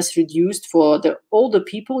much less reduced for the older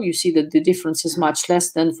people. You see that the difference is much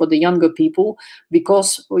less than for the younger people,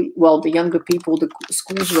 because, well, the younger people, the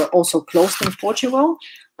schools were also closed in Portugal.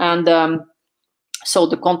 And so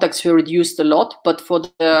the contacts were reduced a lot, but for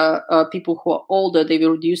the people who are older, they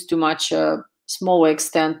were reduced to much smaller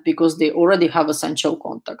extent because they already have essential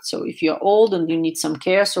contacts. So if you're old and you need some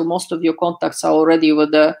care, so most of your contacts are already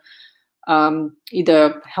with the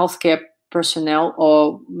either healthcare personnel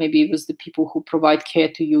or maybe with the people who provide care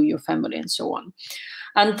to you, your family, and so on.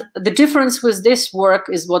 And the difference with this work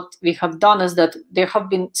is what we have done is that there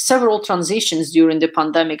have been several transitions during the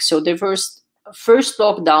pandemic. So there was first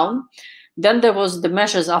lockdown. Then there was the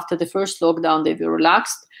measures after the first lockdown, they were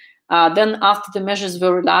relaxed. Then after the measures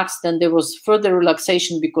were relaxed, then there was further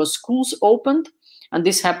relaxation because schools opened. And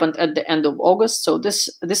this happened at the end of August. So this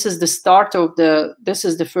is the start of this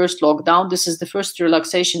is the first lockdown. This is the first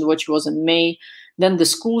relaxation, which was in May. Then the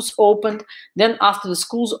schools opened. Then after the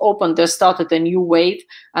schools opened, there started a new wave.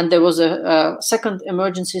 And there was a second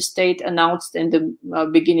emergency state announced in the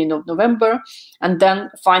beginning of November. And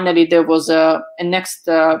then finally, there was a next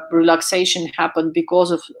relaxation happened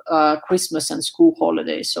because of Christmas and school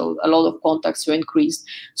holidays. So a lot of contacts were increased.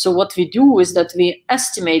 So what we do is that we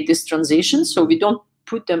estimate this transition. So we don't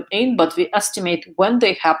put them in, but we estimate when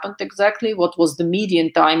they happened exactly, what was the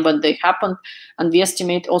median time when they happened, and we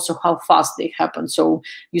estimate also how fast they happened. So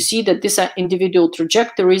you see that these are individual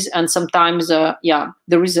trajectories, and sometimes,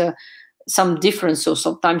 there is some difference. So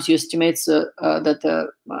sometimes you estimate that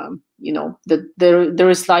there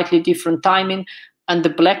is slightly different timing, and the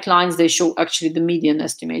black lines, they show actually the median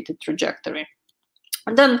estimated trajectory.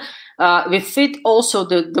 And then we fit also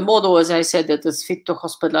the model, as I said, that is fit to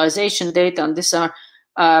hospitalization data, and these are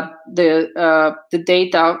the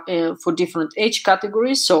data for different age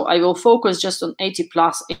categories. So I will focus just on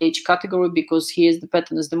 80+ age category because here the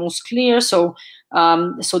pattern is the most clear. So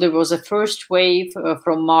so there was a first wave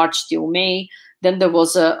from March till May. Then there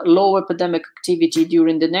was a low epidemic activity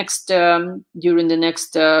during the next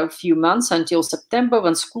few months until September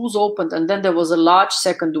when schools opened, and then there was a large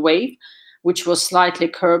second wave, which was slightly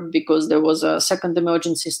curbed because there was a second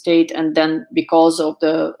emergency state, and then because of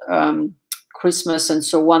the Christmas and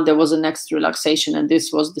so on, there was a next relaxation, and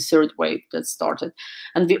this was the third wave that started.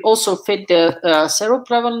 And we also fit the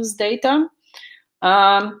seroprevalence data.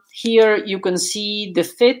 Here you can see the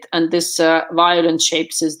fit, and this violent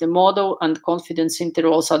shapes is the model, and confidence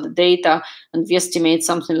intervals are the data, and we estimate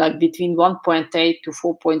something like between 1.8 to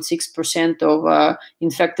 4.6% of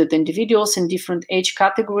infected individuals in different age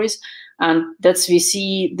categories. And that's we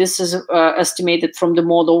see this is estimated from the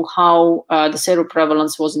model how the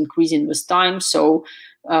seroprevalence was increasing with time. So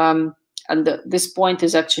this point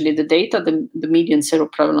is actually the data, the median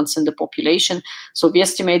seroprevalence in the population. So we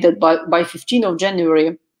estimate that by 15th of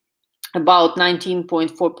January, about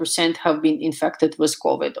 19.4% have been infected with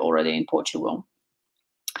COVID already in Portugal.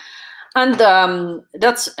 And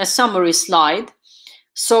that's a summary slide.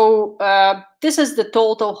 So this is the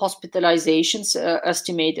total hospitalizations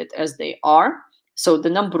estimated as they are. So the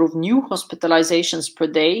number of new hospitalizations per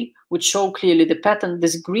day, which show clearly the pattern.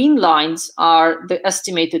 These green lines are the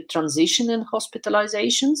estimated transition in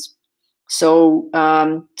hospitalizations. So,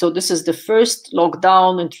 so this is the first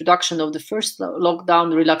lockdown, introduction of the first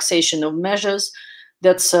lockdown, relaxation of measures.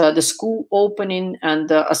 That's the school opening and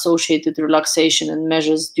the associated relaxation and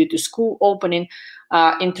measures due to school opening.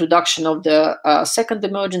 Introduction of the second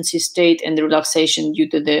emergency state and the relaxation due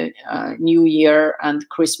to the New Year and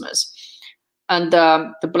Christmas. And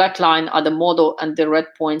the black line are the model and the red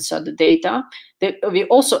points are the data. we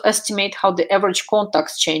also estimate how the average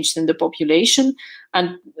contacts changed in the population.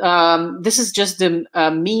 And this is just the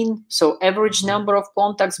mean, so average number of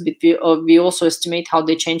contacts, but we also estimate how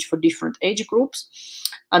they change for different age groups.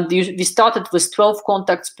 And we started with 12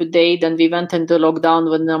 contacts per day. Then we went into lockdown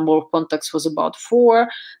when the number of contacts was about 4.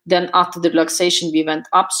 Then after the relaxation, we went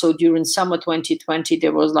up. So during summer 2020,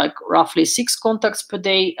 there was like roughly 6 contacts per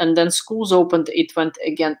day. And then schools opened, it went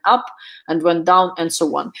again up and went down and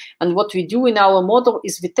so on. And what we do in our model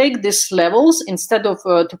is we take these levels, instead of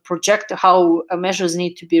to project how measures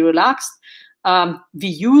need to be relaxed, we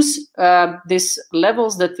use these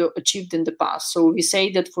levels that were achieved in the past. So we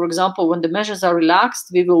say that, for example, when the measures are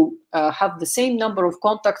relaxed, we will have the same number of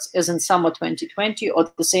contacts as in summer 2020,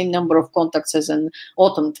 or the same number of contacts as in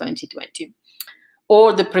autumn 2020,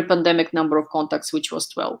 or the pre-pandemic number of contacts, which was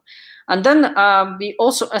 12. And then we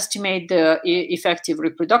also estimate the effective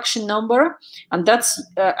reproduction number, and that's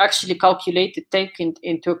actually calculated, taking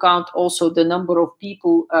into account also the number of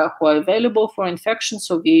people who are available for infection.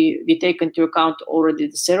 So we take into account already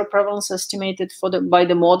the seroprevalence estimated by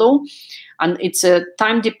the model, and it's a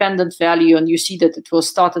time-dependent value, and you see that it was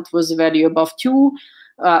started with a value above 2,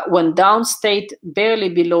 went down, stayed barely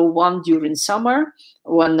below 1 during summer,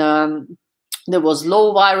 when there was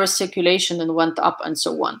low virus circulation, and went up and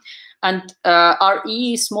so on. And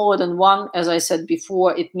RE is smaller than 1, as I said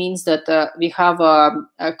before. It means that we have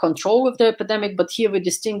a control of the epidemic, but here we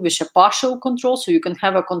distinguish a partial control. So you can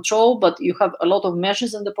have a control, but you have a lot of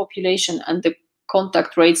measures in the population, and the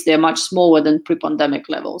contact rates, they're much smaller than pre-pandemic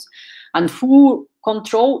levels. And full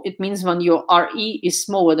control, it means when your RE is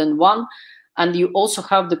smaller than 1, and you also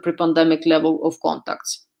have the pre-pandemic level of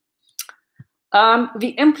contacts.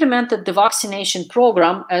 We implemented the vaccination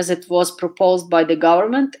program as it was proposed by the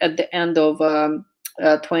government at the end of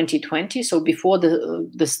 2020, so before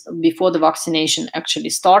the vaccination actually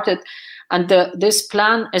started. And this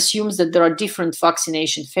plan assumes that there are different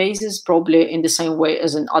vaccination phases, probably in the same way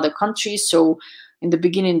as in other countries. So in the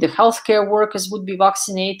beginning, the healthcare workers would be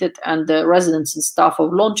vaccinated, and the residents and staff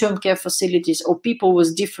of long-term care facilities, or people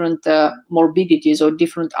with different morbidities or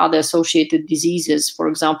different other associated diseases, for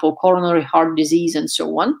example, coronary heart disease and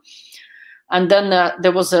so on. And then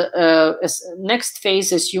there was a next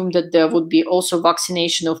phase assumed that there would be also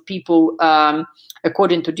vaccination of people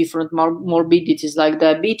according to different morbidities like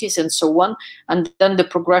diabetes and so on. And then the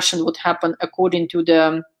progression would happen according to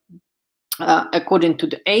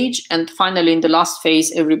the age, and finally in the last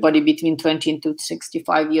phase, everybody between 20 and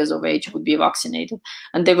 65 years of age would be vaccinated.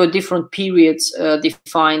 And there were different periods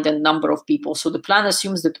defined and number of people. So the plan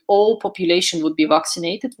assumes that all population would be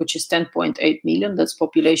vaccinated, which is 10.8 million. That's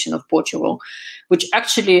population of Portugal, which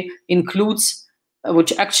actually includes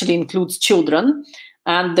children.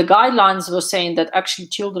 And the guidelines were saying that actually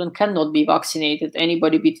children cannot be vaccinated.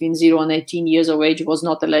 Anybody between 0 and 18 years of age was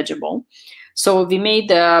not eligible. So we made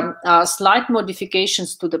slight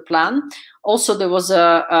modifications to the plan. Also, there was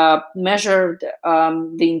a measured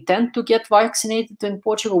the intent to get vaccinated in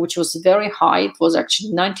Portugal, which was very high. It was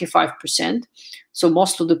actually 95%. So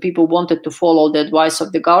most of the people wanted to follow the advice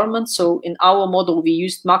of the government. So in our model, we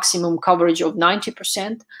used maximum coverage of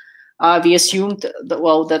 90%. We assumed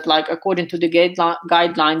that like according to the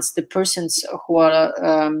guidelines, the persons who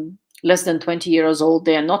are less than 20 years old,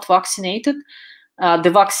 they are not vaccinated.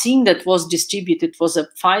 The vaccine that was distributed was a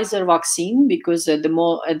Pfizer vaccine, because at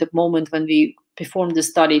the moment when we performed the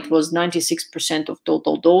study, it was 96% of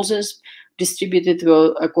total doses distributed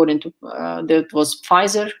according to that was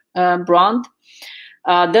Pfizer brand.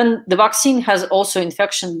 Then the vaccine has also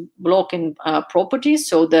infection blocking properties,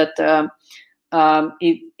 so that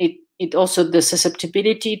it also, the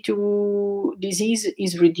susceptibility to disease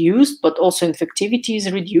is reduced, but also infectivity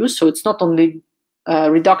is reduced. So it's not only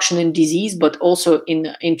reduction in disease, but also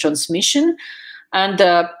in transmission.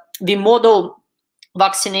 And we model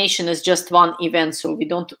vaccination as just one event. So we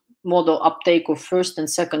don't model uptake of first and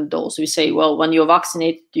second dose. We say, well, when you're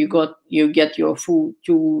vaccinated, you get your full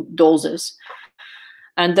 2 doses.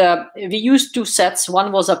 And we used 2 sets.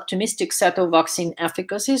 One was optimistic set of vaccine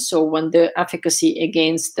efficacy, so when the efficacy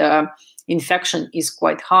against infection is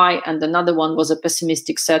quite high, and another one was a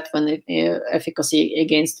pessimistic set when the efficacy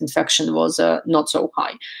against infection was not so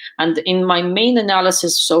high. And in my main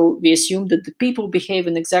analysis, so we assumed that the people behave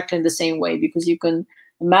in exactly the same way, because you can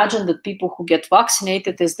imagine that people who get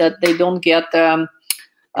vaccinated is that they don't get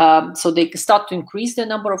so they start to increase the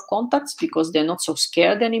number of contacts because they're not so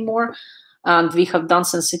scared anymore. And we have done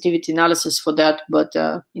sensitivity analysis for that, but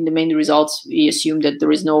in the main results, we assume that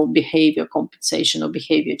there is no behavior compensation or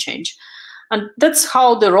behavior change. And that's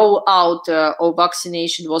how the rollout of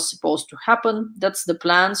vaccination was supposed to happen. That's the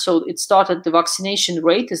plan. So it started, the vaccination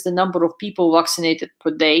rate is the number of people vaccinated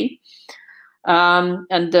per day.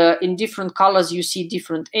 And in different colors, you see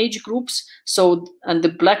different age groups. So, and the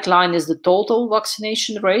black line is the total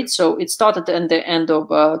vaccination rate. So it started at the end of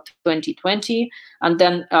 2020. And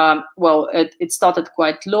then, well, it started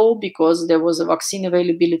quite low because there was a vaccine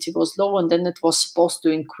availability was low. And then it was supposed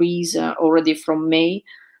to increase already from May,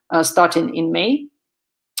 starting in May.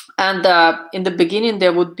 And in the beginning,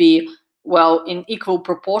 there would be, well, in equal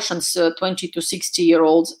proportions, 20 to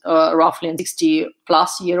 60-year-olds, roughly, and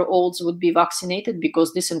 60-plus-year-olds would be vaccinated,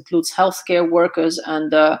 because this includes healthcare workers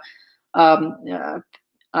and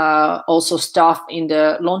also staff in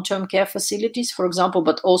the long-term care facilities, for example,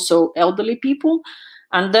 but also elderly people.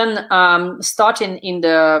 And then starting in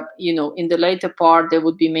the, in the later part, there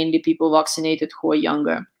would be mainly people vaccinated who are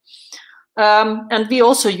younger. And we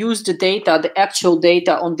also use the data, the actual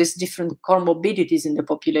data on these different comorbidities in the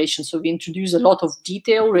population. So we introduce a lot of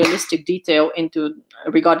detail, realistic detail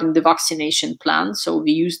regarding the vaccination plan. So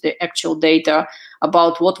we use the actual data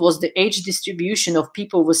about what was the age distribution of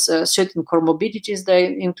people with certain comorbidities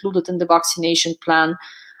they included in the vaccination plan.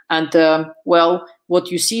 And well, what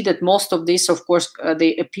you see that most of this, of course,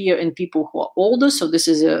 they appear in people who are older. So this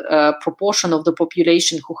is a proportion of the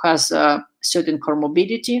population who has certain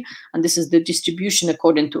comorbidity. And this is the distribution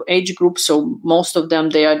according to age group. So most of them,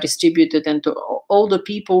 they are distributed into older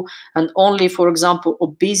people. And only, for example,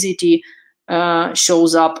 obesity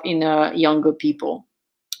shows up in younger people.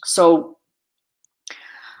 So,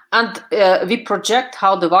 and we project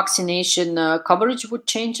how the vaccination coverage would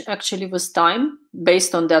change actually with time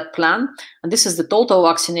based on that plan. And this is the total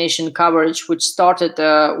vaccination coverage, which started,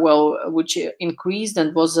 well, which increased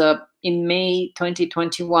and was in May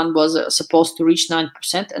 2021 was supposed to reach 9%.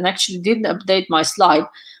 And actually didn't update my slide,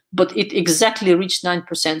 but it exactly reached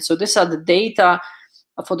 9%. So these are the data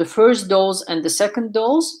for the first dose and the second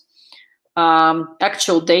dose,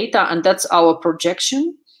 actual data, and that's our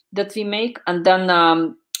projection that we make. And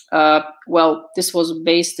then well, this was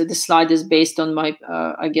based, this slide is based on my,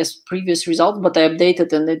 I guess, previous result, but I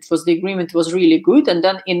updated, and it was, the agreement was really good. And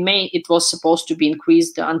then in May, it was supposed to be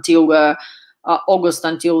increased until August,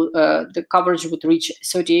 until the coverage would reach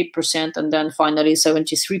 38%, and then finally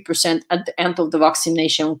 73% at the end of the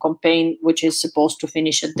vaccination campaign, which is supposed to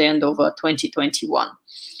finish at the end of 2021.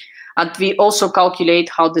 And we also calculate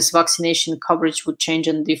how this vaccination coverage would change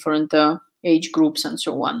in different age groups and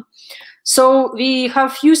so on. So we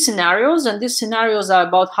have few scenarios, and these scenarios are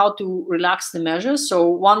about how to relax the measures. So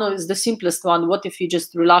one is the simplest one. What if you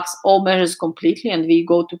just relax all measures completely and we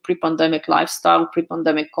go to pre-pandemic lifestyle,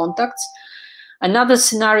 pre-pandemic contacts? Another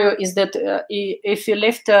scenario is that if you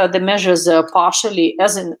lift the measures partially,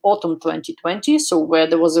 as in autumn 2020, so where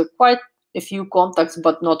there was quite a few contacts,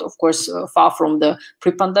 but not, of course, far from the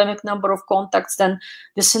pre-pandemic number of contacts, then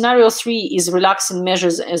the scenario 3 is relaxing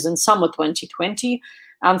measures as in summer 2020.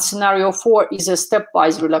 And scenario 4 is a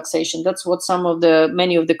stepwise relaxation. That's what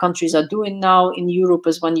many of the countries are doing now in Europe,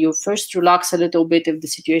 is when you first relax a little bit, if the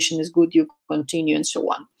situation is good, you continue and so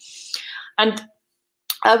on. And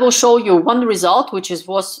I will show you one result, which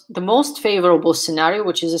was the most favorable scenario,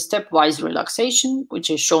 which is a stepwise relaxation,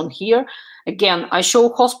 which is shown here. Again, I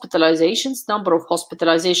show hospitalizations, number of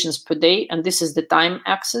hospitalizations per day, and this is the time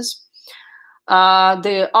axis.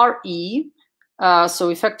 The RE, so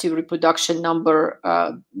effective reproduction number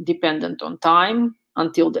dependent on time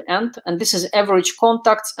until the end. And this is average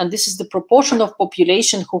contacts, and this is the proportion of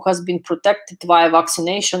population who has been protected via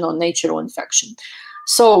vaccination or natural infection.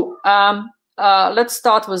 So let's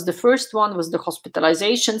start with the first one, with the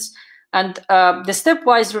hospitalizations. And the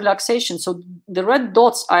stepwise relaxation, so the red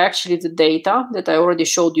dots are actually the data that I already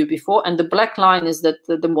showed you before, and the black line is that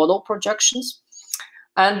the model projections.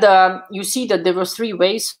 And you see that there were 3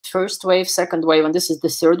 waves: first wave, second wave, and this is the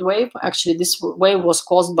third wave. Actually, this wave was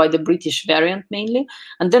caused by the British variant mainly.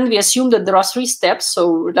 And then we assume that there are 3 steps.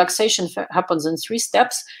 So relaxation happens in 3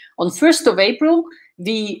 steps. On 1st of April,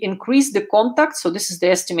 we increase the contacts. So this is the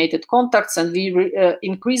estimated contacts, and we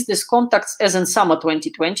increase these contacts as in summer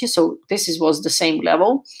 2020. So this was the same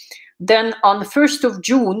level. Then on 1st of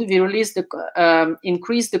June, we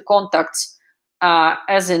increase the contacts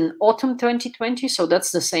as in autumn 2020, so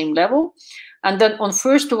that's the same level. And then on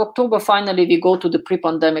 1st of October, finally, we go to the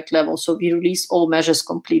pre-pandemic level, so we release all measures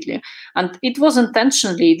completely. And it was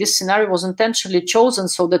intentionally, this scenario was intentionally chosen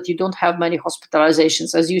so that you don't have many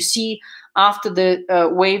hospitalizations. As you see, after the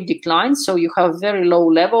wave declines, so you have very low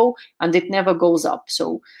level, and it never goes up.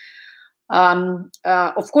 So,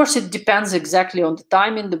 of course, it depends exactly on the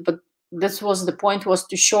timing, but this was the point, was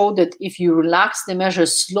to show that if you relax the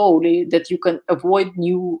measures slowly, that you can avoid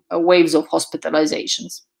new waves of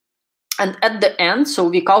hospitalizations. And at the end, so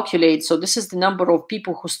we calculate, so this is the number of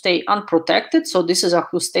people who stay unprotected. So this is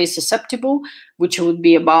who stay susceptible, which would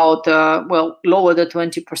be about, well, lower than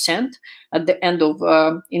 20% at the end of,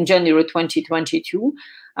 in January 2022.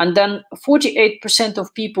 And then 48%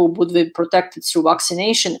 of people would be protected through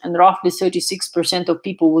vaccination, and roughly 36% of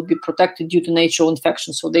people would be protected due to natural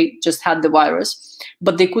infection. So they just had the virus,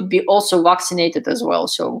 but they could be also vaccinated as well.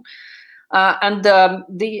 So,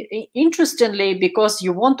 interestingly, because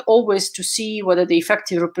you want always to see whether the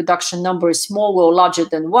effective reproduction number is smaller or larger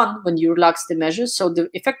than 1 when you relax the measures. So the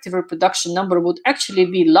effective reproduction number would actually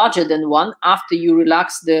be larger than 1 after you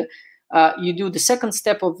relax the you do the second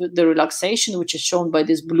step of the relaxation, which is shown by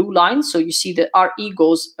this blue line. So you see the RE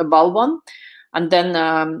goes above 1, and then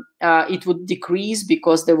it would decrease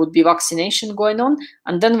because there would be vaccination going on.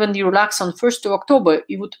 And then when you relax on 1st of October,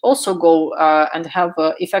 you would also go and have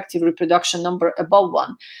an effective reproduction number above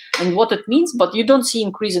 1. And what it means, but you don't see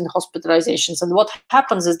increase in hospitalizations. And what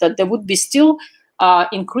happens is that there would be still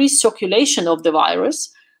increased circulation of the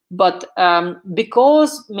virus, but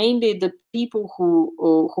because mainly the people who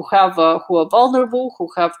are vulnerable, who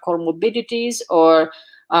have comorbidities, or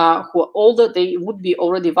who are older, they would be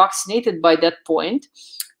already vaccinated by that point.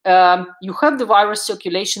 You have the virus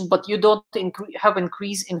circulation, but you don't have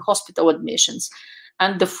increase in hospital admissions.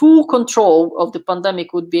 And the full control of the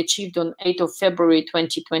pandemic would be achieved on 8th of February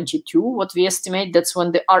 2022. What we estimate, that's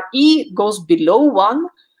when the RE goes below 1,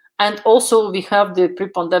 and also we have the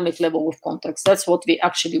pre-pandemic level of contacts. That's what we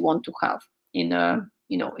actually want to have in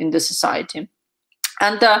in the society.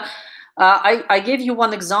 And I gave you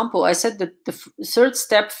one example. I said that the third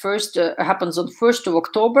step first happens on 1st of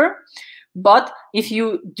October, but if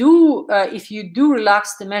you do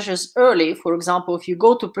relax the measures early, for example, if you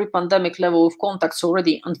go to pre-pandemic level of contacts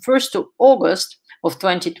already on 1st of August of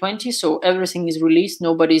 2020, so everything is released,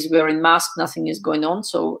 nobody's wearing masks, nothing is going on,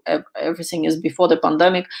 so everything is before the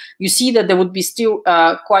pandemic, you see that there would be still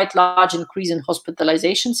quite large increase in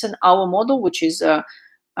hospitalizations in our model, which is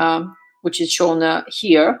shown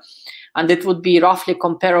here. And it would be roughly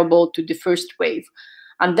comparable to the first wave.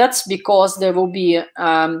 And that's because there will be,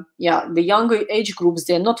 the younger age groups,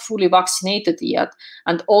 they're not fully vaccinated yet.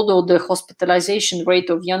 And although the hospitalization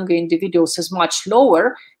rate of younger individuals is much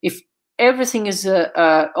lower, if everything is,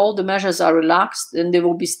 all the measures are relaxed, then there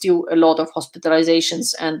will be still a lot of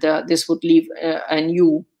hospitalizations, and this would leave a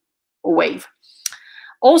new wave.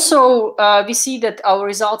 Also, we see that our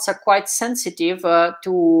results are quite sensitive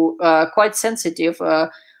to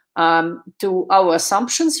our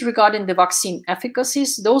assumptions regarding the vaccine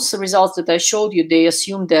efficacies. Those results that I showed you, they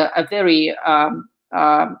assumed a very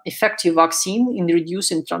effective vaccine in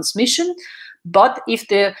reducing transmission. But if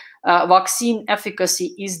the vaccine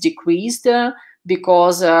efficacy is decreased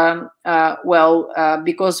because, for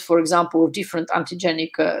example, different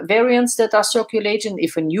antigenic variants that are circulating,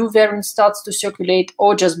 if a new variant starts to circulate,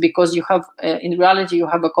 or just because you have, in reality, you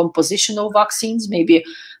have a composition of vaccines, maybe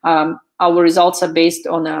our results are based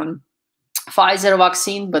on Pfizer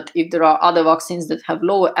vaccine, but if there are other vaccines that have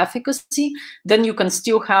lower efficacy, then you can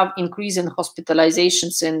still have increase in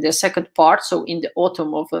hospitalizations in the second part, so in the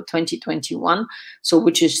autumn of 2021, so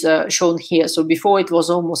which is shown here. So before it was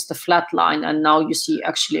almost a flat line, and now you see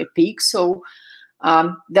actually a peak. So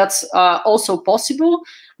that's also possible.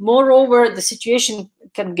 Moreover, the situation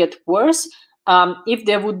can get worse if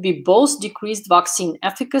there would be both decreased vaccine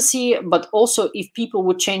efficacy, but also if people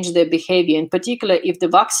would change their behavior, in particular if the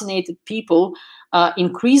vaccinated people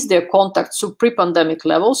increase their contacts to pre-pandemic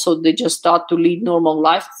levels, so they just start to lead normal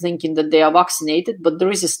life thinking that they are vaccinated, but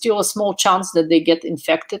there is still a small chance that they get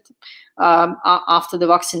infected after the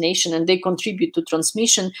vaccination and they contribute to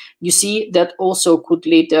transmission. You see that also could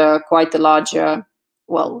lead quite a large, a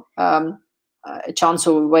chance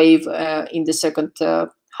of a wave in the second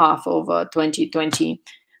half of 2021.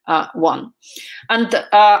 And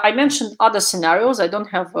I mentioned other scenarios. I don't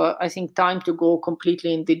have, I think, time to go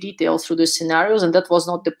completely in the details through the scenarios, and that was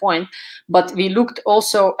not the point. But we looked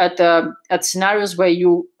also at scenarios where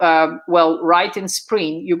you, right in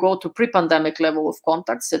spring, you go to pre-pandemic level of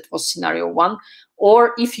contacts. That was scenario 1.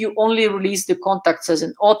 Or if you only release the contacts as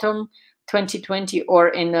in autumn 2020 or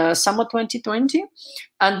in summer 2020.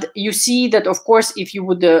 And you see that, of course, if you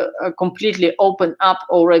would completely open up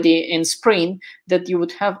already in spring, that you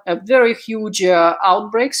would have a very huge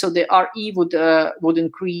outbreak. So the RE would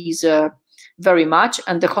increase very much,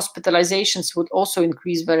 and the hospitalizations would also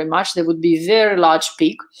increase very much. There would be very large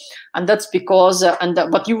peak. and that's because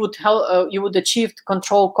but you would achieve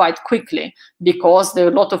control quite quickly, because there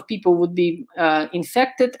a lot of people would be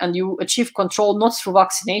infected, and you achieve control not through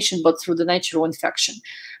vaccination but through the natural infection.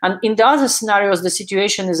 And in the other scenarios, the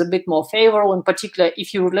situation is a bit more favorable. In particular,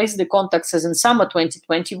 if you release the contacts as in summer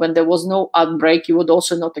 2020, when there was no outbreak, you would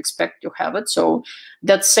also not expect to have it. So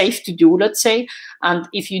that's safe to do, let's say. And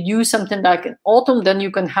if you do something like in autumn, then you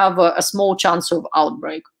can have a small chance of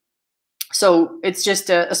outbreak. So it's just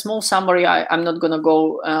a small summary. I'm not going to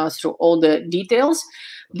go through all the details,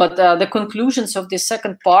 but the conclusions of this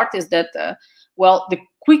second part is that, well, the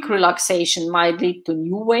quick relaxation might lead to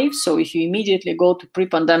new waves. So if you immediately go to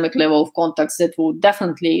pre-pandemic level of contacts, that will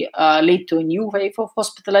definitely lead to a new wave of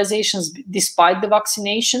hospitalizations despite the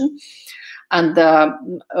vaccination. And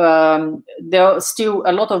there are still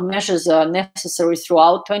a lot of measures necessary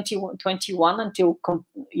throughout 2021 until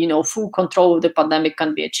full control of the pandemic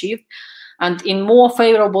can be achieved. And in more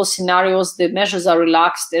favorable scenarios, the measures are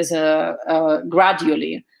relaxed as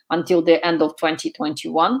gradually until the end of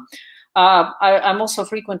 2021. I'm also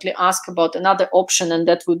frequently asked about another option, and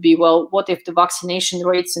that would be, well, what if the vaccination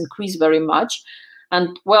rates increase very much?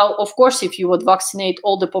 And, well, of course, if you would vaccinate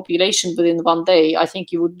all the population within one day, I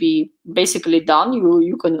think you would be basically done.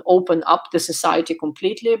 You can open up the society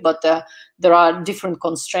completely, but there are different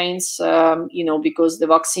constraints, because the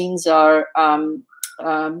vaccines are,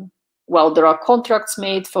 well, there are contracts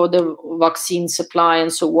made for the vaccine supply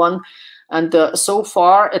and so on. And so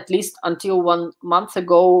far, at least until 1 month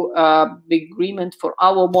ago, the agreement for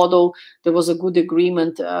our model, there was a good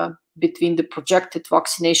agreement between the projected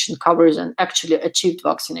vaccination coverage and actually achieved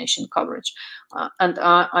vaccination coverage. And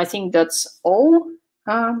I think that's all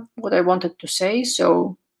what I wanted to say.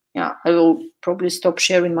 So, yeah, I will probably stop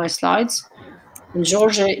sharing my slides. And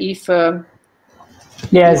George, if...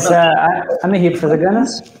 yes, I'm here for the Ganna.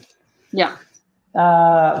 Yeah.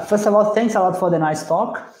 First of all, thanks a lot for the nice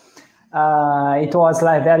talk. It was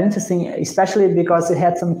like very interesting, especially because it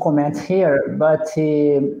had some comments here. But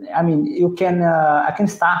I mean, you can I can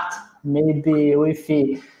start maybe with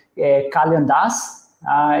Kalyan Das.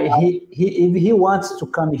 If he wants to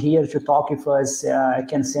come here to talk with us, I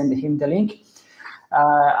can send him the link.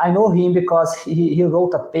 I know him because he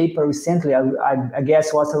wrote a paper recently. I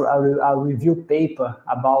guess was a review paper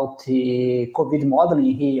about COVID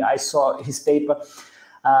modeling. I saw his paper.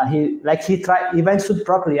 He understood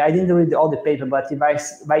properly. I didn't read all the paper, but if I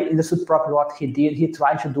understood properly what he did, he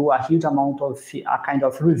tried to do a huge amount of a kind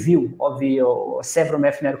of review of the several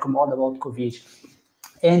mathematical models about COVID,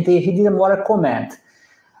 and he did more a comment.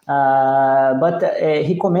 But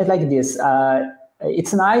he commented like this.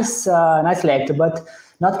 It's nice lecture, but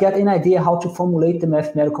not get an idea how to formulate the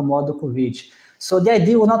mathematical model of COVID. So the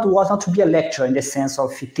idea was not to be a lecture in the sense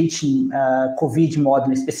of teaching COVID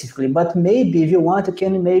modeling specifically, but maybe if you want, you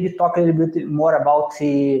can maybe talk a little bit more about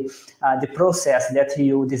the process that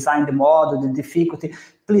you design the model, the difficulty.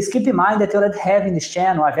 Please keep in mind that you already have in this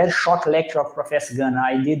channel a very short lecture of Professor Ganna.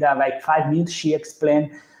 I did like 5 minutes. She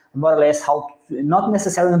explained more or less how, not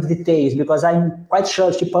necessarily on the details, because I'm quite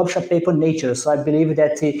sure she published a paper in Nature, so I believe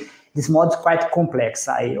that this model is quite complex,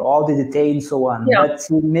 all the details and so on. Yeah. But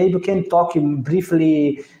maybe we can talk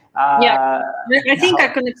briefly. Yeah, I think I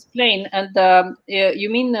can explain. And you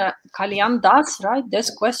mean Kalyan Das, right? This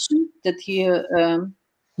question that he...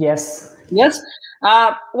 Yes. Yes.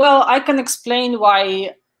 Well, I can explain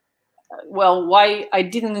why I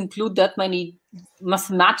didn't include that many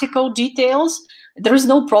mathematical details. There is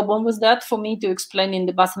no problem with that for me to explain in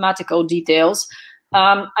the mathematical details.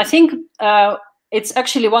 I think it's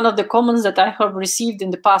actually one of the comments that I have received in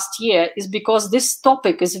the past year, is because this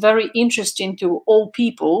topic is very interesting to all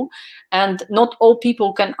people, and not all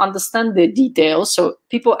people can understand the details. So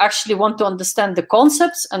people actually want to understand the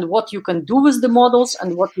concepts and what you can do with the models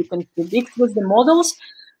and what you can predict with the models,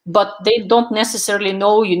 but they don't necessarily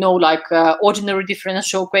know, like ordinary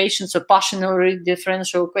differential equations or partial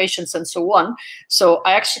differential equations and so on. So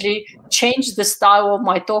I actually changed the style of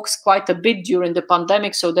my talks quite a bit during the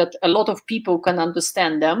pandemic so that a lot of people can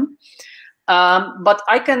understand them. But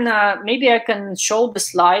I can, maybe I can show the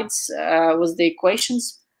slides with the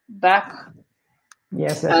equations back.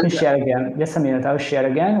 Yes, let me share again. Just a minute, I'll share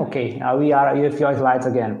again. Okay, we are with your slides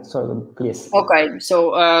again, so please. Okay, so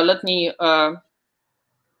let me...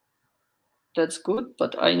 That's good,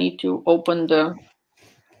 but I need to open the,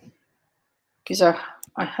 because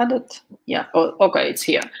I had it. Yeah. Oh, okay, it's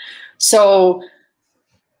here. So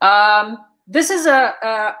this is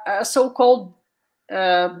a so-called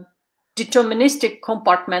deterministic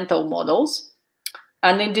compartmental models.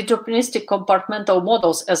 And in deterministic compartmental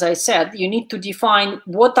models, as I said, you need to define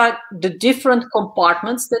what are the different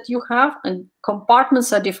compartments that you have, and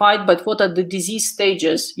compartments are defined by what are the disease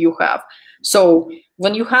stages you have. So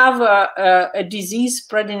when you have a disease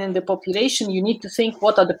spreading in the population, you need to think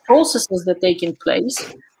what are the processes that take in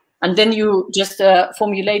place, and then you just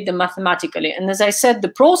formulate them mathematically. And as I said, the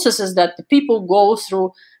processes that the people go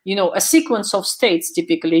through, you know, a sequence of states.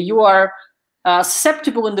 Typically, you are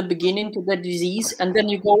susceptible in the beginning to the disease, and then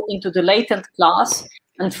you go into the latent class,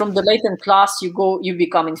 and from the latent class you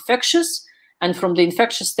become infectious, and from the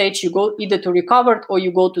infectious stage you go either to recovered or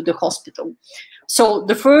you go to the hospital. So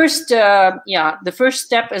the first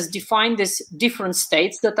step is define these different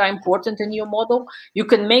states that are important in your model. You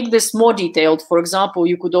can make this more detailed. For example,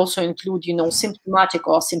 you could also include, you know, symptomatic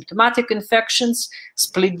or asymptomatic infections,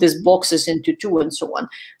 split these boxes into two, and so on.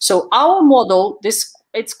 So our model,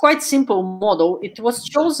 it's quite simple model. It was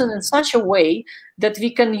chosen in such a way that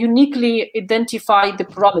we can uniquely identify the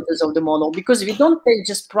parameters of the model, because we don't take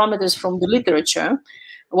just parameters from the literature.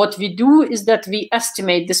 What we do is that we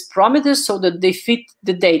estimate these parameters so that they fit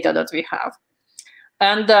the data that we have.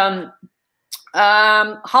 And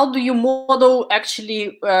how do you model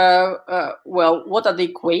actually, well, what are the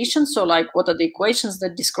equations? So like, what are the equations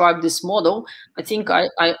that describe this model? I think I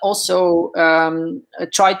also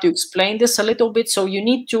tried to explain this a little bit. So you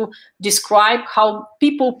need to describe how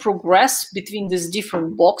people progress between these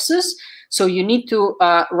different boxes. So you need to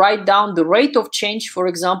write down the rate of change, for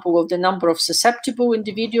example, of the number of susceptible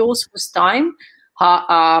individuals with time.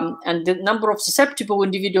 And the number of susceptible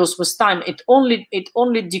individuals with time, it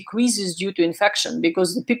only decreases due to infection,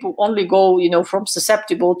 because the people only go, you know, from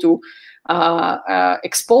susceptible to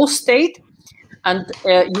exposed state. And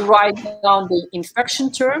you write down the infection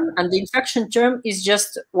term, and the infection term is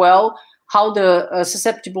just, well, how the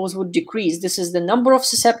susceptibles would decrease. This is the number of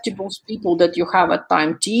susceptibles people that you have at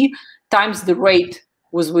time t times the rate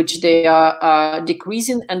with which they are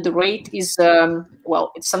decreasing, and the rate is,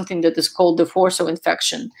 well, it's something that is called the force of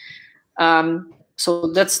infection.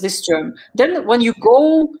 So that's this term. Then when you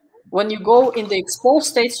go in the exposed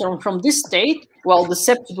state, so from this state, well, the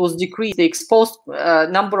susceptibles decrease, the exposed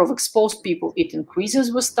number of exposed people, it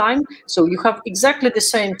increases with time. So you have exactly the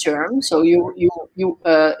same term. So you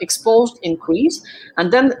exposed increase,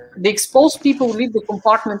 and then the exposed people leave the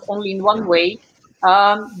compartment only in one way.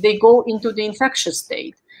 They go into the infectious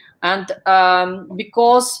state, and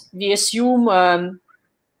because we assume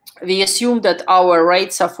that our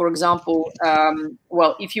rates are, for example,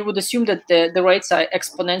 well, if you would assume that the rates are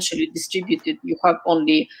exponentially distributed, you have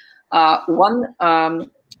only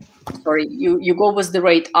you go with the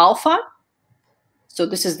rate alpha. So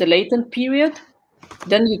this is the latent period.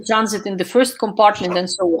 Then you transit in the first compartment, and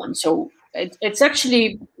so on. So it's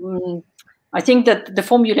actually I think that the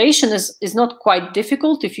formulation is not quite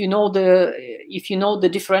difficult if you know the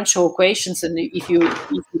differential equations, and if you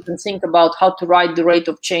can think about how to write the rate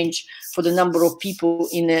of change for the number of people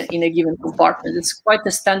in a given compartment. It's quite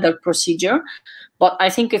a standard procedure, but I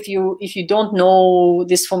think if you don't know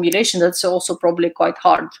this formulation, that's also probably quite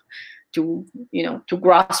hard to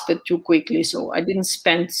grasp it too quickly. So I didn't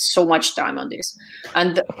spend so much time on this.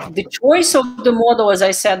 And the choice of the model, as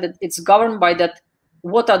I said, that it's governed by that.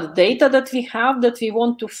 What are the data that we have that we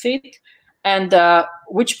want to fit, and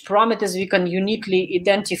which parameters we can uniquely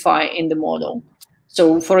identify in the model.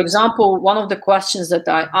 So, for example, one of the questions that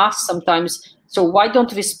I ask sometimes, so why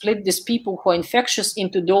don't we split these people who are infectious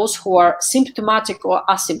into those who are symptomatic or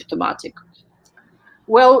asymptomatic?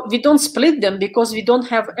 Well, we don't split them because we don't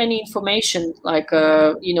have any information, like,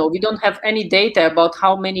 we don't have any data about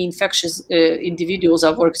how many infectious individuals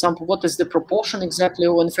are, for example, what is the proportion exactly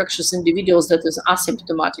of infectious individuals that is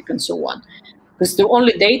asymptomatic, and so on. Because the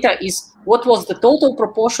only data is what was the total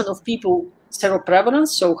proportion of people seroprevalence,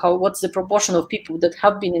 so what's the proportion of people that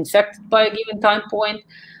have been infected by a given time point,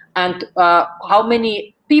 and how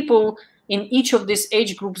many people in each of these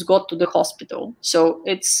age groups got to the hospital. So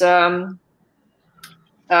it's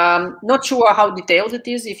not sure how detailed it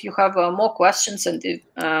is. If you have more questions, and if,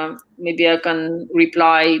 maybe I can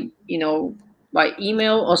reply, by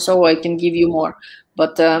email, or so I can give you more.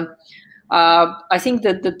 But I think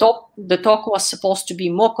that the talk was supposed to be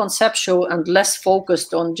more conceptual and less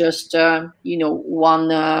focused on just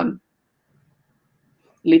one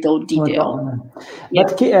little detail.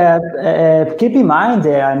 But keep in mind,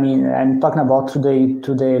 I mean, I'm talking about to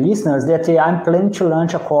the listeners that I'm planning to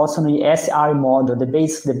launch a course on the SI model, the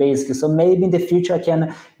basics. So maybe in the future I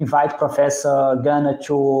can invite Professor Ganna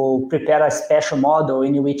to prepare a special model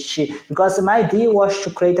in which because my idea was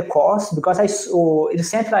to create a course because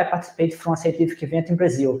recently I participated from a scientific event in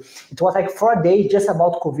Brazil. It was like 4 days just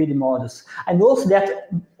about COVID models. I noticed that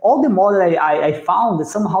all the models I found,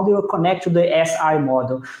 somehow they were connected to the SI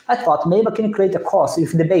model. I thought maybe I can create a course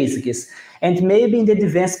with the basics. And maybe in the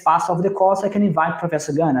advanced part of the course, I can invite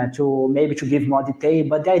Professor Ganna to give more detail.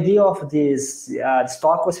 But the idea of this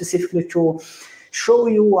talk was specifically to show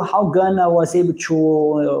you how Ganna was able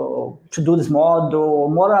to do this model,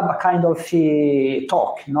 more of a kind of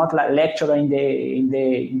talk, not like lecture in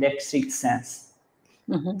the strict sense.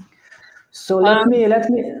 Mm-hmm. So let me.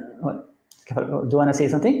 Do you want to say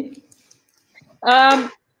something?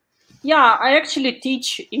 Yeah, I actually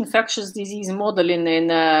teach infectious disease modeling in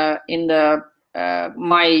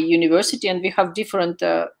my university, and we have different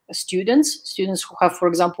students who have, for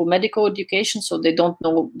example, medical education, so they don't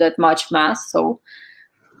know that much math. So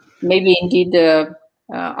maybe indeed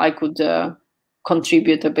I could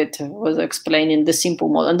contribute a bit with explaining the simple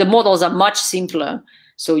model. And the models are much simpler.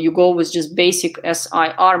 So you go with just basic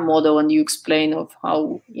SIR model and you explain of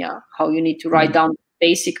how you need to write down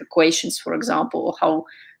basic equations, for example, or how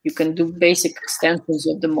you can do basic extensions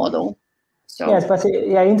of the model. So yes, but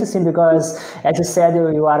interesting because as you said,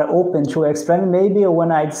 you are open to explain. Maybe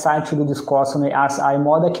when I decide to do this course on the SI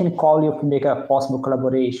model, I can call you to make a possible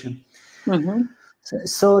collaboration. Mm-hmm.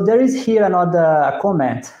 So there is here another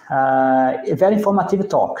comment, a very informative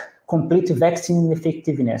talk, complete vaccine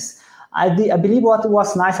effectiveness. I believe what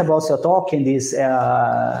was nice about your talk in this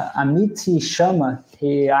Amit Sharma,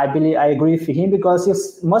 I agree with him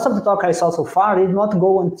because most of the talk I saw so far did not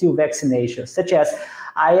go until vaccination, such as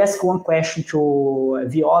I asked one question to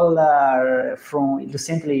Viola from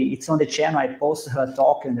recently, it's on the channel, I posted her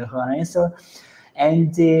talk and her answer.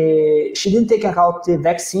 And she didn't take account the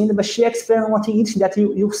vaccine, but she explained one thing interesting that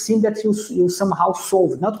you seem that you somehow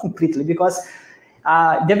solved, not completely, because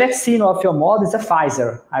the vaccine of your model is a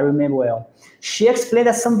Pfizer, I remember well. She explained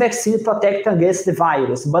that some vaccines protect against the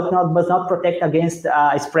virus, but not protect against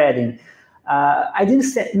spreading. I didn't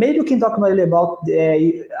understand, maybe you can talk a little about,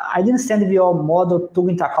 I didn't understand if your model took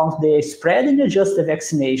into account the spreading or just the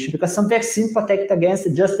vaccination, because some vaccines protect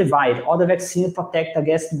against just the virus, other vaccines protect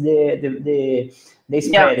against the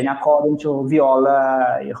spreading, according to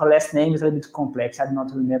Viola. Her last name is a little bit complex, I do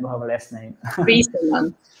not remember her last name.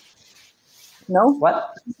 Priestman. No?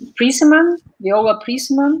 What? Priestman? Viola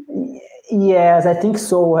Priestman? Yes, I think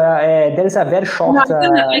so. There is a very short...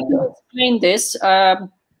 I can explain this.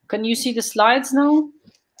 Can you see the slides now?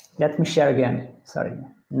 Let me share again. Sorry.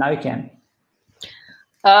 Now you can.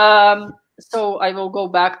 So I will go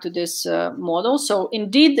back to this model. So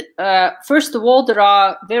indeed, first of all, there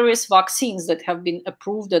are various vaccines that have been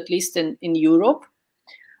approved, at least in Europe.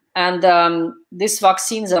 And these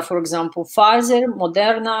vaccines are, for example, Pfizer,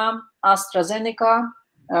 Moderna, AstraZeneca,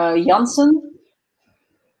 Janssen.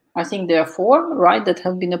 I think there are 4, right, that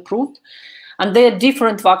have been approved. And they are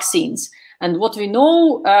different vaccines. And what we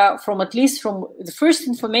know from at least from the first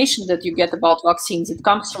information that you get about vaccines, it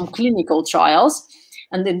comes from clinical trials.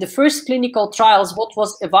 And in the first clinical trials, what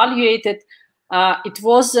was evaluated, it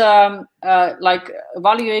was like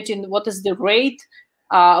evaluating what is the rate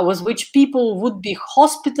with which people would be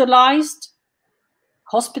hospitalized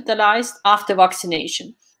after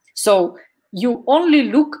vaccination. So you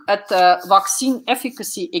only look at vaccine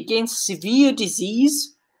efficacy against severe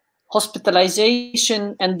disease,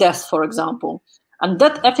 hospitalization, and death, for example. And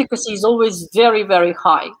that efficacy is always very, very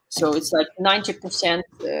high. So it's like 90%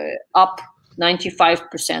 up,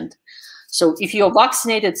 95%. So if you're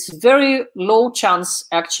vaccinated, it's very low chance,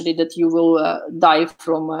 actually, that you will die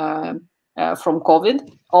from COVID,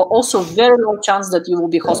 or also very low chance that you will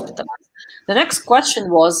be hospitalized. The next question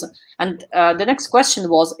was,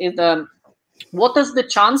 what is the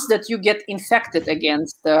chance that you get infected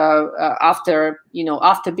against after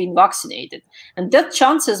being vaccinated? And that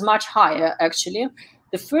chance is much higher, actually.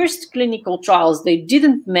 The first clinical trials, they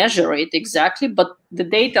didn't measure it exactly, but the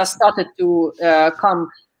data started to come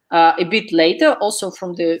a bit later, also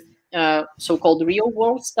from the so-called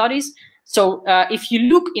real-world studies. So if you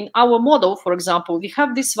look in our model, for example, we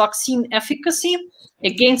have this vaccine efficacy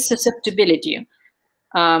against susceptibility.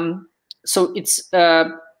 So it's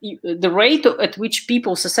the rate at which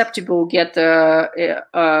people susceptible get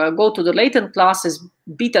go to the latent class is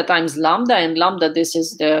beta times lambda, and lambda, this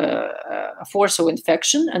is the force of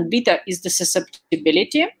infection, and beta is the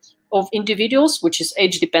susceptibility. of individuals, which is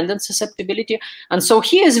age-dependent susceptibility. And so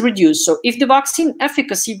here is reduced. So if the vaccine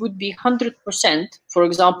efficacy would be 100%, for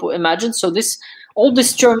example, imagine, so all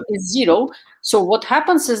this term is 0. So what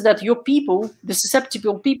happens is that your people, the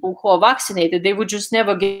susceptible people who are vaccinated, they would just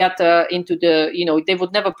never get into the, they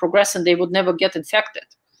would never progress and they would never get infected.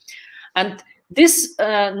 And this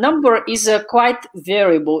number is quite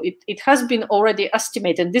variable. It has been already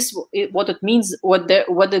estimated. This what it means, whether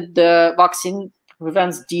the vaccine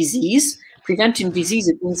prevents disease, preventing disease,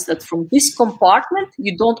 it means that from this compartment,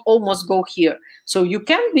 you don't almost go here. So you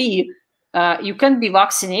can be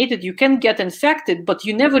vaccinated, you can get infected, but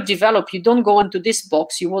you never develop, you don't go into this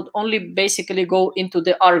box. You would only basically go into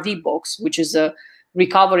the RV box, which is a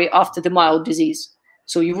recovery after the mild disease.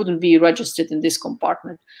 So you wouldn't be registered in this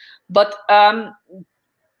compartment. But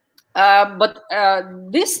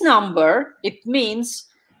this number, it means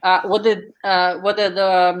whether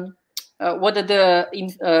the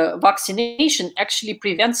vaccination actually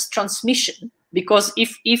prevents transmission. Because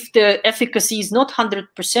if the efficacy is not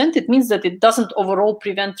 100%, it means that it doesn't overall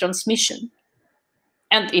prevent transmission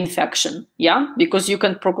and infection, because you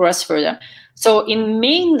can progress further. So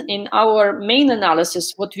in our main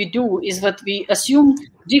analysis, what we do is that we assume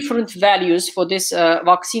different values for this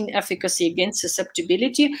vaccine efficacy against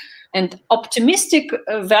susceptibility, and optimistic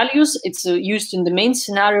values, it's used in the main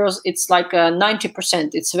scenarios, it's like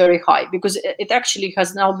 90%, it's very high, because it actually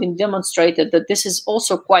has now been demonstrated that this is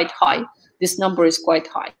also quite high. This number is quite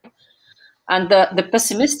high. And the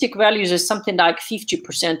pessimistic values is something like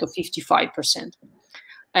 50% or 55%.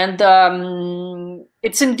 And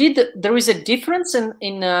it's indeed, there is a difference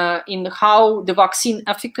in how the vaccine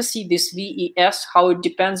efficacy, this VES, how it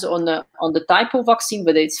depends on the type of vaccine,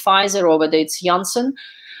 whether it's Pfizer or whether it's Janssen.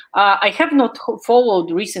 I have not followed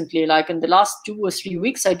recently, like in the last 2 or 3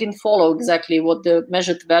 weeks, I didn't follow exactly what the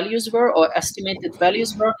measured values were or estimated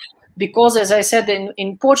values were. Because, as I said,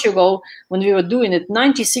 in Portugal, when we were doing it,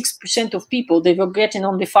 96% of people, they were getting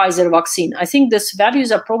on the Pfizer vaccine. I think these values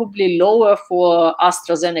are probably lower for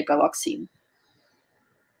AstraZeneca vaccine.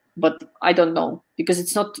 But I don't know, because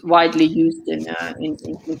it's not widely used in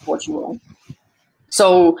Portugal.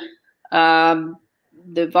 So the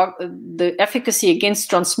efficacy against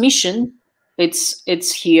transmission,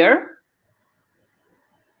 it's here.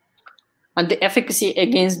 And the efficacy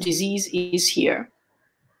against disease is here.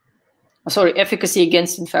 Sorry, efficacy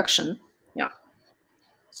against infection. Yeah.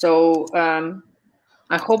 So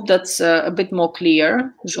I hope that's a bit more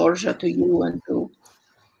clear, Georgia, to you and to.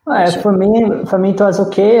 For me, it was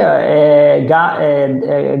okay.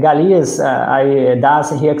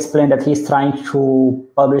 Galias, he explained that he's trying to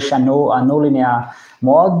publish a nonlinear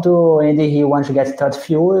model, and he wants to get started.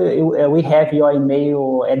 We have your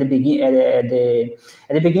email at the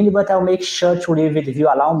beginning, but I'll make sure to leave it. If you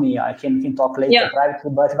allow me, I can talk later privately,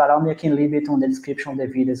 but if you allow me, I can leave it on the description of the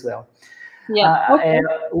video as well. Yeah. Okay.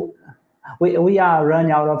 We are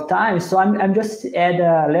running out of time, so I'm just add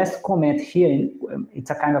a last comment here. It's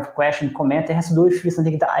a kind of question comment. It has to do with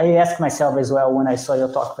something that I asked myself as well when I saw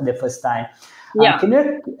your talk for the first time. Yeah. Can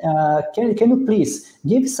you please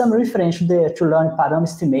give some reference to learn parameter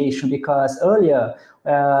estimation? Because earlier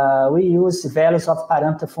we use values of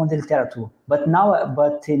parameter from the literature, but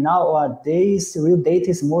nowadays real data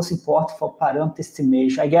is most important for parameter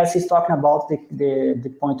estimation. I guess he's talking about the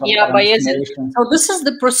point of parameter estimation. So this is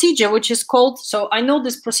the procedure which is called. So I know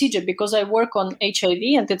this procedure because I work on HIV,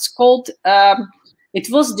 and it's called. It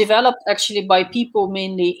was developed actually by people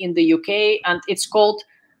mainly in the UK, and it's called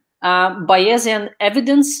Bayesian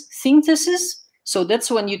evidence synthesis. So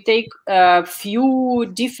that's when you take a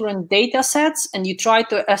few different data sets and you try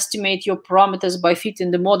to estimate your parameters by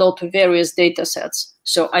fitting the model to various data sets.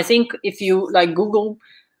 So I think if you Google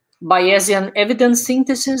Bayesian evidence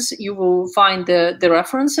synthesis, you will find the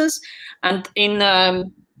references. And in,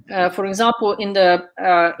 for example, in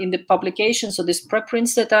the publication, so this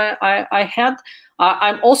preprints that I had,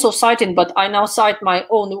 I'm also citing, but I now cite my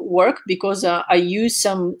own work because I use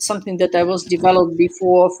something that I was developed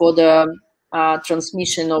before for the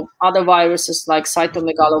transmission of other viruses like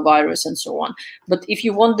cytomegalovirus and so on. But if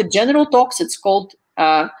you want the general talks, it's called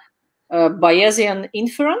Bayesian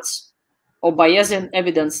inference or Bayesian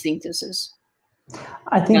evidence synthesis.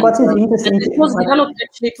 I think what is interesting. It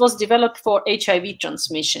was developed for HIV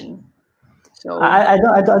transmission. So I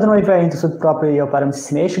don't know if I understood properly your parameter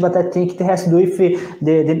estimation, but I think it has to do with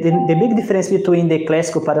the big difference between the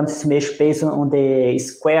classical parameter estimation based on the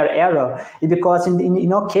square error is because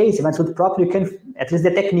in our case, if I understood properly, you can, at least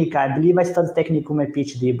the technique, I believe I studied technique with my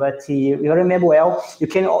PhD, but you remember well, you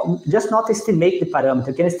can just not estimate the parameter,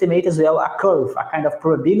 you can estimate as well a curve, a kind of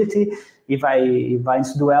probability, if I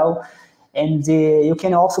understood well. And you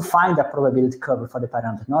can also find a probability curve for the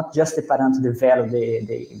parameter, not just the parameter, the value,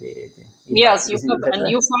 yes, you have, and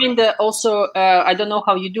you find also, I don't know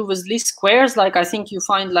how you do with least squares, like I think you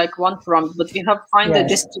find like one parameter, but we have find the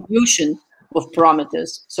distribution of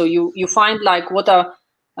parameters. So you find like what are,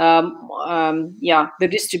 the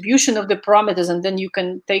distribution of the parameters, and then you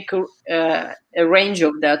can take a range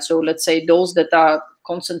of that. So let's say those that are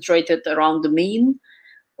concentrated around the mean,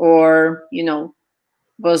 or, you know,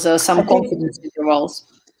 was some confidence intervals.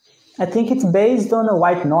 I think it's based on a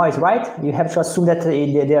white noise, right? You have to assume that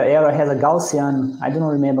the error has a Gaussian. I don't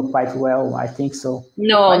remember quite well. I think so.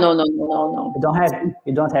 No, right? no.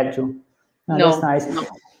 You don't have to. No, that's nice. No.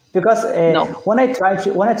 Because when I try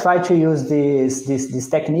to use this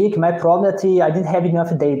technique, my problem that I didn't have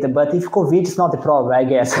enough data. But if COVID is not the problem, I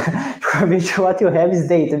guess COVID, what you have is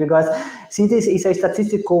data. Because since it's a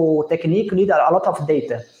statistical technique, you need a lot of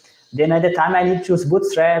data. Then at the time I need to use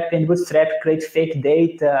Bootstrap, and Bootstrap create fake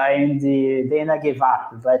data, and then I gave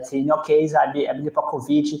up. But in your case, I believe for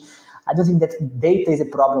COVID, I don't think that data is a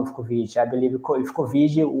problem of COVID. I believe if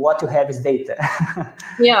COVID, what you have is data.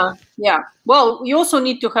 Yeah. Well, you also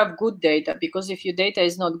need to have good data, because if your data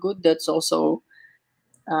is not good, that's also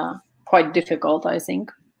quite difficult, I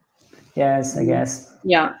think. Yes, I guess.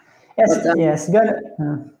 Yeah. Yes.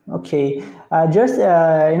 Okay. Just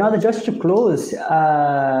in order just to close,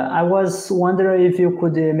 I was wondering if you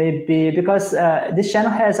could maybe, because this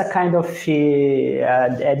channel has a kind of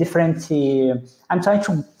a different. I'm trying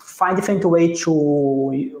to find different way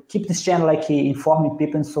to keep this channel like informing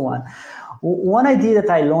people and so on. One idea that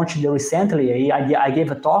I launched recently, I gave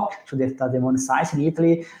a talk to the Modern Science in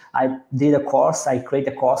Italy. I did a course, I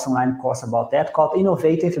created a course, online course about that called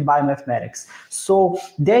Innovating Biomathematics. So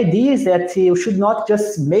the idea is that you should not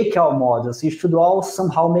just make our models, you should also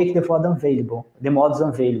somehow make the models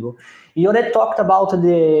available. You already talked about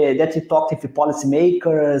that you talked with the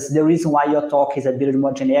policymakers. The reason why your talk is a bit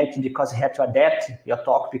more generic because you had to adapt your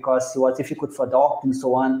talk because it was difficult for adopting and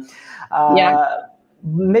so on.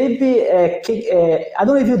 Maybe I don't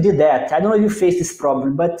know if you did that. I don't know if you faced this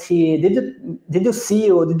problem, but did you see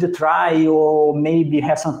or did you try or maybe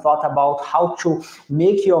have some thought about how to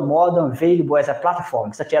make your model available as a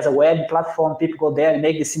platform, such as a web platform? People go there and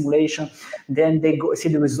make the simulation, then they go see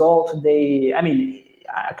the result.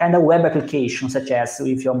 A kind of web application, such as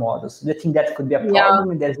with your models. Do you think that could be a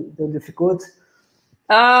problem? That's difficult?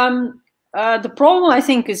 The problem, I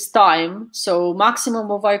think, is time. So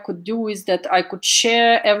maximum of I could do is that I could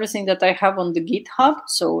share everything that I have on the GitHub.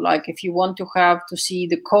 So like if you want to see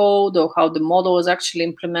the code or how the model is actually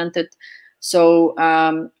implemented. So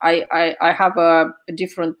I have a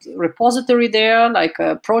different repository there, like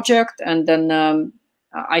a project, and then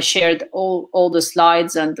I shared all the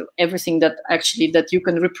slides and everything that you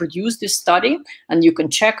can reproduce this study, and you can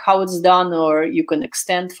check how it's done, or you can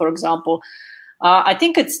extend, for example. I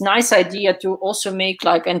think it's a nice idea to also make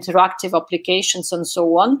like interactive applications and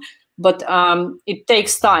so on, but it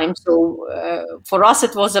takes time. So for us,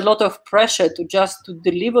 it was a lot of pressure to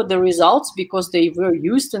deliver the results, because they were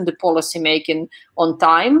used in the policy making on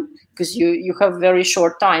time, because you have very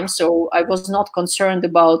short time. So I was not concerned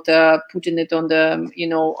about putting it on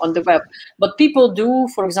the web. But people do,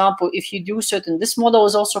 for example, if you do this model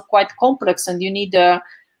is also quite complex, and you need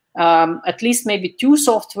at least maybe 2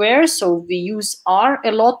 softwares. So we use R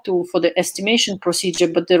a lot for the estimation procedure,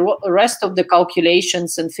 but the rest of the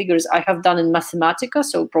calculations and figures I have done in Mathematica.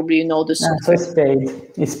 So probably you know this. So it's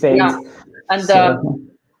paid. Yeah. And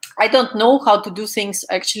I don't know how to do things.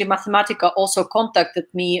 Actually, Mathematica also contacted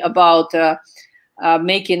me about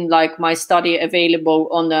making like my study available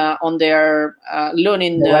on their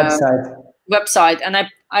learning website, and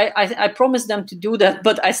I promised them to do that,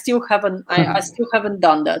 but I still haven't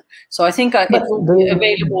done that. So I think it will be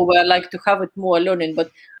available where I like to have it more learning,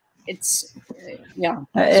 but it's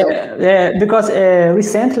because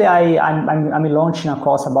recently I'm launching a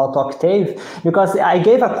course about Octave, because I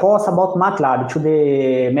gave a course about MATLAB to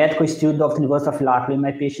the medical student of the University of Latvia in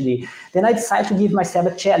my PhD. Then I decided to give myself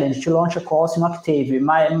a challenge to launch a course in Octave.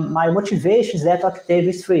 My motivation is that Octave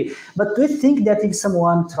is free. But do you think that if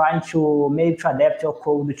someone trying to adapt your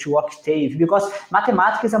code to Octave, because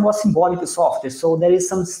mathematics is a more symbolic software, so there is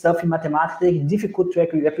some stuff in mathematics that is difficult to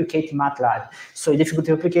replicate in MATLAB. So it's difficult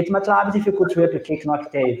to replicate MATLAB, difficult to replicate in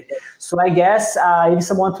Octave. So I guess if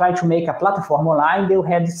someone trying to make a platform online, they'll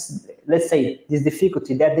have this, let's say, this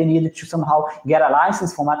difficulty that they need to somehow get a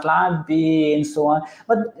license for MATLAB and so on.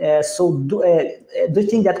 But do you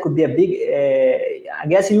think that could be a big, I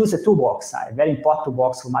guess you use a toolbox, a very important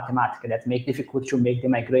toolbox for Mathematica that make it difficult to make the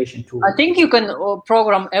migration to? I think you can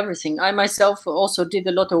program everything. I myself also did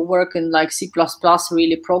a lot of work in like C++,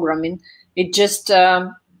 really programming. It just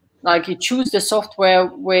like you choose the software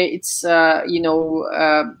where it's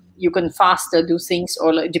you can faster do things,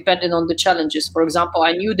 or like, depending on the challenges. For example,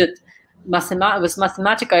 I knew that with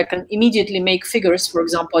Mathematica I can immediately make figures. For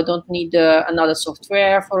example, I don't need another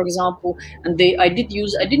software, for example. And I didn't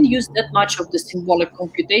use that much of the symbolic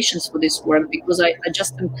computations for this work, because I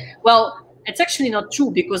just well, it's actually not true,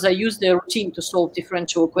 because I use the routine to solve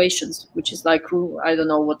differential equations, which is like, I don't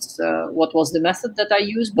know what was the method that I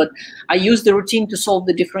used, but I use the routine to solve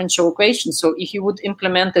the differential equations. So if you would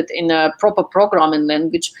implement it in a proper programming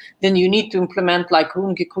language, then you need to implement like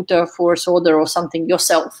Runge-Kutta force order or something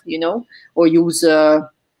yourself, or use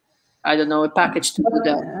I don't know, a package to do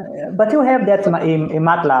that. But you have that in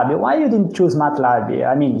MATLAB. Why you didn't choose MATLAB?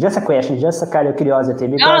 I mean, just a question, just a kind of curiosity.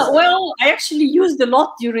 Because well, I actually used a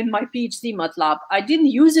lot during my PhD MATLAB. I didn't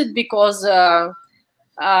use it because I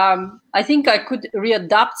think I could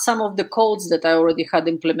readapt some of the codes that I already had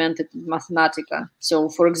implemented in Mathematica. So,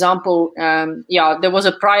 for example, there was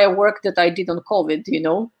a prior work that I did on COVID,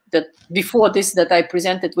 that before this that I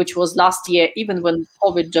presented, which was last year, even when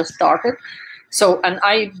COVID just started. So, and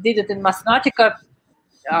I did it in Mathematica.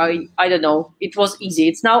 I don't know. It was easy.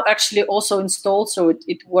 It's now actually also installed, so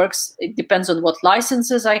it works. It depends on what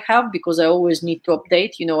licenses I have, because I always need to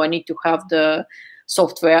update. I need to have the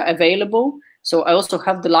software available. So I also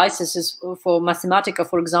have the licenses for Mathematica,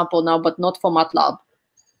 for example, now, but not for MATLAB.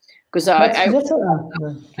 Because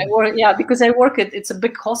because I work at, it's a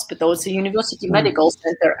big hospital. It's a university medical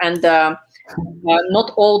center, and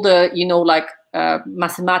not all the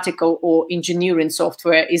mathematical or engineering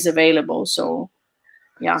software is available. So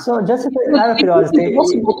yeah. So just out of curiosity, it's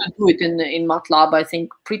possible to do it in MATLAB, I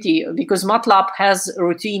think, because MATLAB has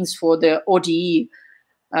routines for the ODE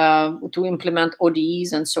to implement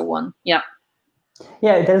ODEs and so on. Yeah.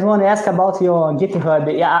 Yeah, there's one ask about your GitHub.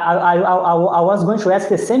 Yeah, I was going to ask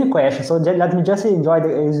the same question, so let me just enjoy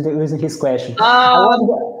using his question. I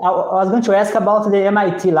was going to ask about the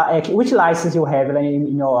MIT, which license you have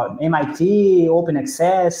in your MIT, open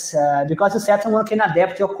access, because you said someone can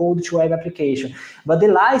adapt your code to web application, but the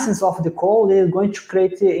license of the code is going to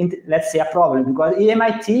create, let's say, a problem, because in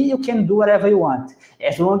MIT you can do whatever you want,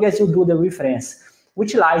 as long as you do the reference.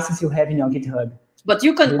 Which license you have in your GitHub? But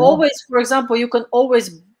you can always, for example, you can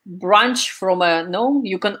always branch from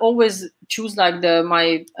you can always choose like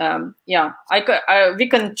we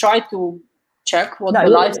can try to check what the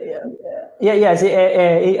license.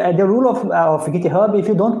 The rule of GitHub, if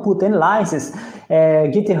you don't put any license,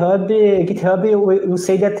 GitHub will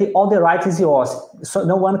say that all the right is yours, so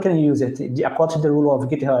no one can use it according to the rule of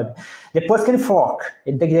GitHub. The person can fork,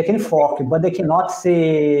 they can fork, but they cannot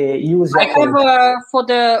use your code. For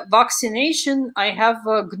the vaccination, I have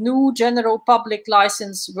a GNU General Public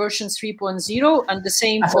License version 3.0, and the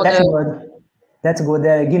same for That's good.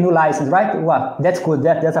 The GNU license, right? Wow, that's good.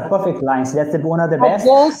 That's a perfect license. That's one of the best.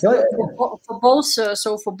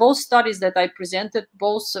 For both studies that I presented,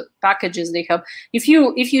 both packages they have. If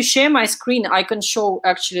you share my screen, I can show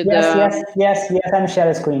actually. Yes. I'm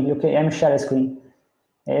sharing screen. Okay, I'm sharing screen.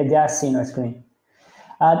 They are seeing your screen.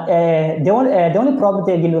 The only problem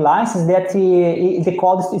with the GNU license is that the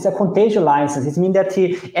code is a contagious license. It means that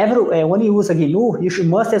when you use a GNU, you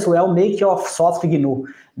must as well make your source GNU.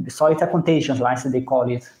 So it's a contagious license, they call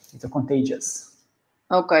it. It's a contagious.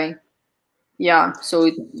 Okay. Yeah, so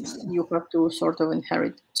you have to sort of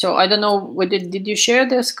inherit. So I don't know, did you share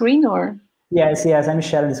the screen or? Yes, I'm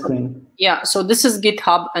sharing the screen. Yeah, so this is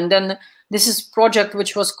GitHub, and then this is project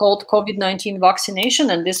which was called COVID-19 Vaccination,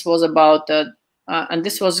 and this was about and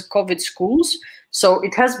this was COVID schools. So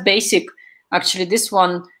it has basic, actually this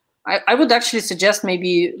one, I would actually suggest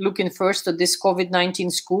maybe looking first at this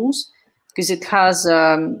COVID-19 schools, because it has,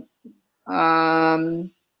 it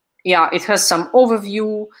has some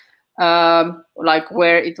overview, like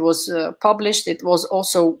where it was published. It was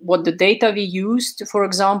also what the data we used, for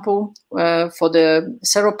example, for the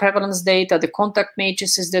seroprevalence data, the contact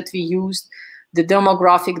matrices that we used, the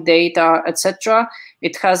demographic data, etc.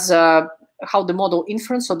 It has how the model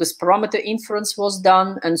inference, so this parameter inference was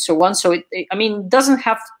done, and so on. So it doesn't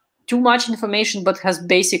have too much information, but has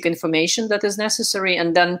basic information that is necessary.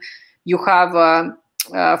 And then you have,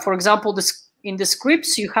 for example, in the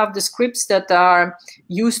scripts, you have the scripts that are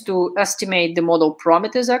used to estimate the model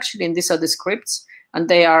parameters, actually, and these are the scripts, and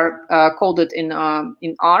they are coded in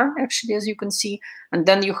R, actually, as you can see. And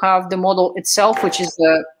then you have the model itself, which is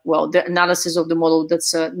the analysis of the model.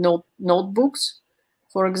 That's notebooks,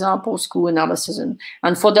 for example, school analysis.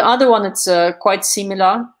 And for the other one, it's quite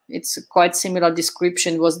similar. It's a quite similar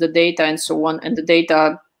description, was the data and so on. And the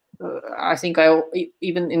data, I think I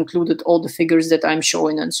even included all the figures that I'm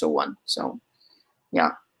showing and so on. So,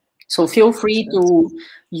 yeah. So feel free to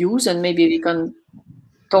use, and maybe we can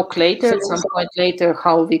talk later at some point later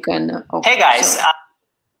how we can. Hey guys. Hey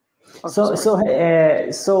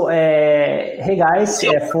guys,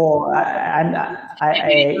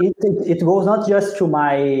 it goes not just to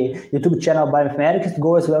my YouTube channel Biomathematics, it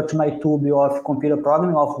goes as well to my YouTube of computer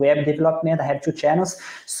programming, of web development. I have 2 channels,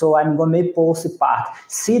 so I'm going to post a part.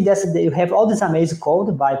 See that you have all this amazing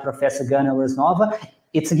code by Professor Ganna Nova.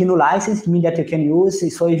 It's a GNU license, meaning that you can use.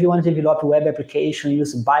 So if you want to develop a web application,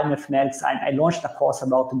 use biomathematics. I launched a course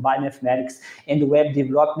about biomathematics and web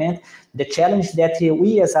development. The challenge that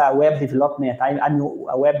we as a web development, I'm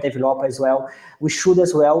a web developer as well, we should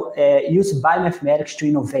as well use biomathematics to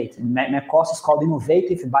innovate. My course is called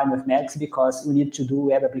Innovative Biomathematics because we need to do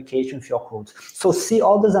web application with your codes. So see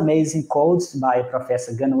all those amazing codes by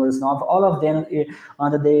Professor Ganna Nova, all of them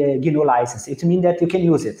under the GNU license. It means that you can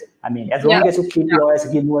use it. I mean, as long as you keep your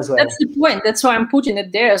GNU as well. That's the point. That's why I'm putting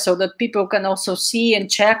it there, so that people can also see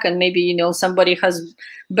and check, and maybe, you know, somebody has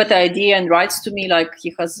better idea and writes to me like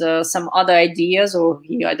he has some other ideas, or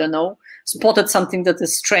he, I don't know, spotted something that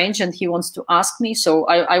is strange and he wants to ask me. So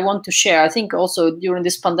I want to share. I think also during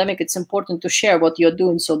this pandemic, it's important to share what you're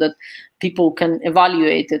doing so that people can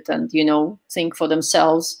evaluate it and, you know, think for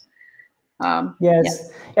themselves. Yes,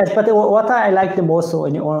 but what I like the most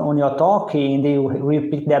on your talk, and you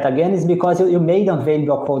repeat that again, is because you made unveil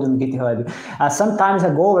your code on GitHub. Some times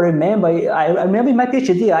ago, I remember in my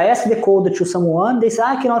PhD, I asked the code to someone, they said,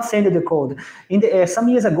 I cannot send you the code. Some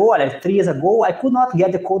years ago, like 3 years ago, I could not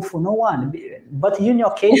get the code for no one. But in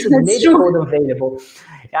your case, you made the code available.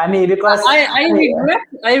 I mean, because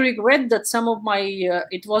I regret that some of my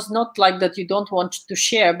it was not like that you don't want to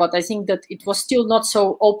share, but I think that it was still not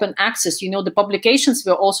so open access. You know, the publications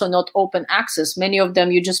were also not open access. Many of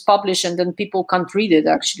them you just publish and then people can't read it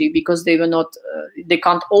actually because they were not they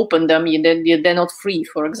can't open them. They're not free,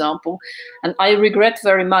 for example. And I regret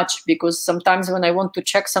very much because sometimes when I want to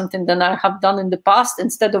check something that I have done in the past,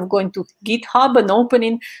 instead of going to GitHub and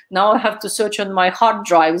opening, now I have to search on my hard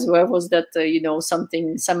drives. Where was that? You know,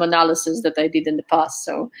 some analysis that I did in the past.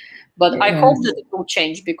 So, but I hope that it will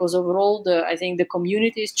change because overall, I think the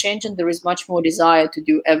community is changing. There is much more desire to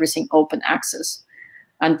do everything open access.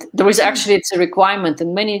 And there is actually, it's a requirement.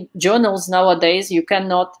 In many journals nowadays, you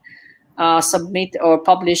cannot submit or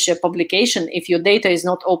publish a publication if your data is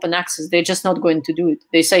not open access. They're just not going to do it.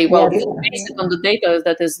 They say, well, based on the data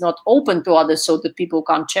that is not open to others so that people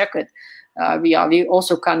can't check it. We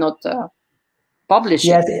also cannot publish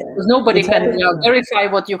it because nobody can verify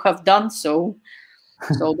what you have done. So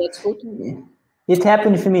that's good. It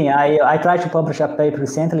happened for me. I tried to publish a paper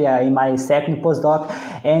recently in my second postdoc,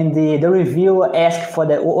 and the review asked for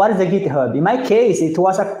what is the GitHub. In my case, it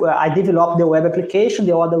was I developed the web application.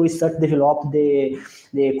 The other research developed the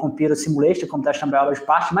computer simulation, computational biology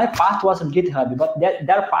part. My part was on GitHub, but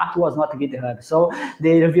their part was not GitHub. So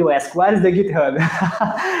the review asked, "What is the GitHub?"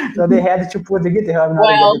 So they had to put the GitHub in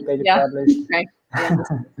order to get the page published. Okay.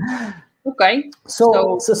 Okay.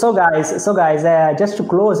 So guys, just to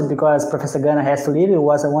close, because Professor Ganna has to leave, it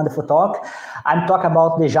was a wonderful talk. I'm talking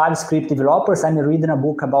about the JavaScript developers. I'm reading a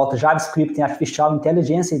book about JavaScript and artificial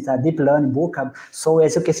intelligence. It's a deep learning book. So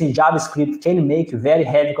as you can see, JavaScript can make very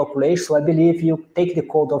heavy calculations. So I believe you take the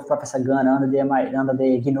code of Professor Ganna under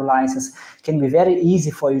the GNU license, can be very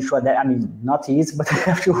easy for you to adapt. I mean, not easy, but you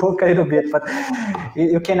have to work a little bit. But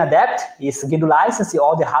you can adapt. It's GNU license.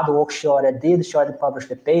 All the hard work she already did. She already published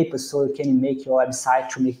the papers, so you can make your website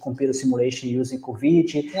to make computer simulation using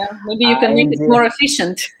COVID. Yeah, maybe you can make it more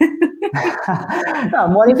efficient.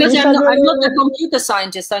 More because efficient. I'm not a computer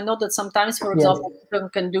scientist. I know that sometimes, for example, people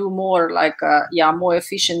can do more like more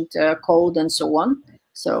efficient code and so on.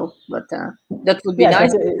 So, but that would be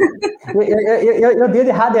nice. You did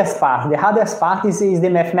the hardest part. The hardest part is the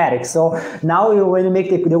mathematics. So now when you make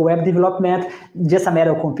the web development, just a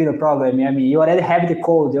matter of computer programming. I mean, you already have the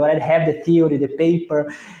code, you already have the theory, the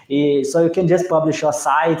paper. So you can just publish your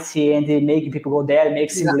site and make people go there,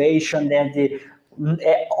 make simulation, and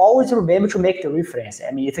always remember to make the reference.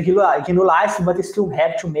 I mean, it's a GNU license, but you still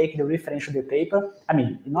have to make the reference to the paper. I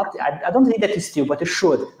mean, I don't think that you still, but you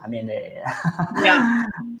should. I mean, yeah.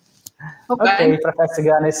 Okay, Professor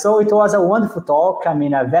Ganna. So it was a wonderful talk. I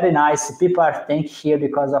mean, very nice. People are thank here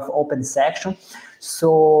because of open section.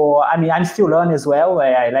 So, I mean, I'm still learning as well.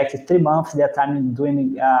 I like 3 months that I'm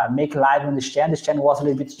doing make live on this channel. This channel was a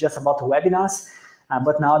little bit just about webinars.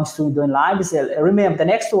 But now I'm still doing lives. Remember, the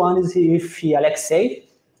next one is with Alexei.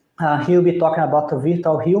 He'll be talking about the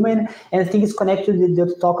virtual human, and I think it's connected to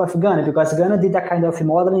the talk of Ganna, because Ganna did that kind of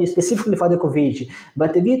modeling specifically for the COVID.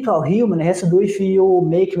 But the virtual human has to do if you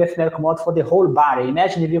make a mathematical model for the whole body.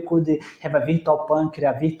 Imagine if you could have a virtual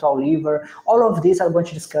pancreas, a virtual liver. All of these I'm going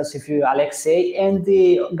to discuss with you, Alexei, and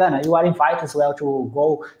Ganna, you are invited as well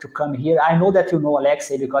to come here. I know that you know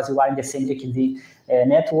Alexei because you are in the same GitHub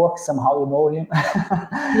network. Somehow you know him.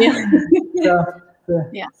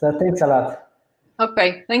 Yeah. So thanks a lot.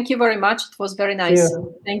 Okay, thank you very much. It was very nice.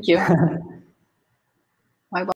 Thank you.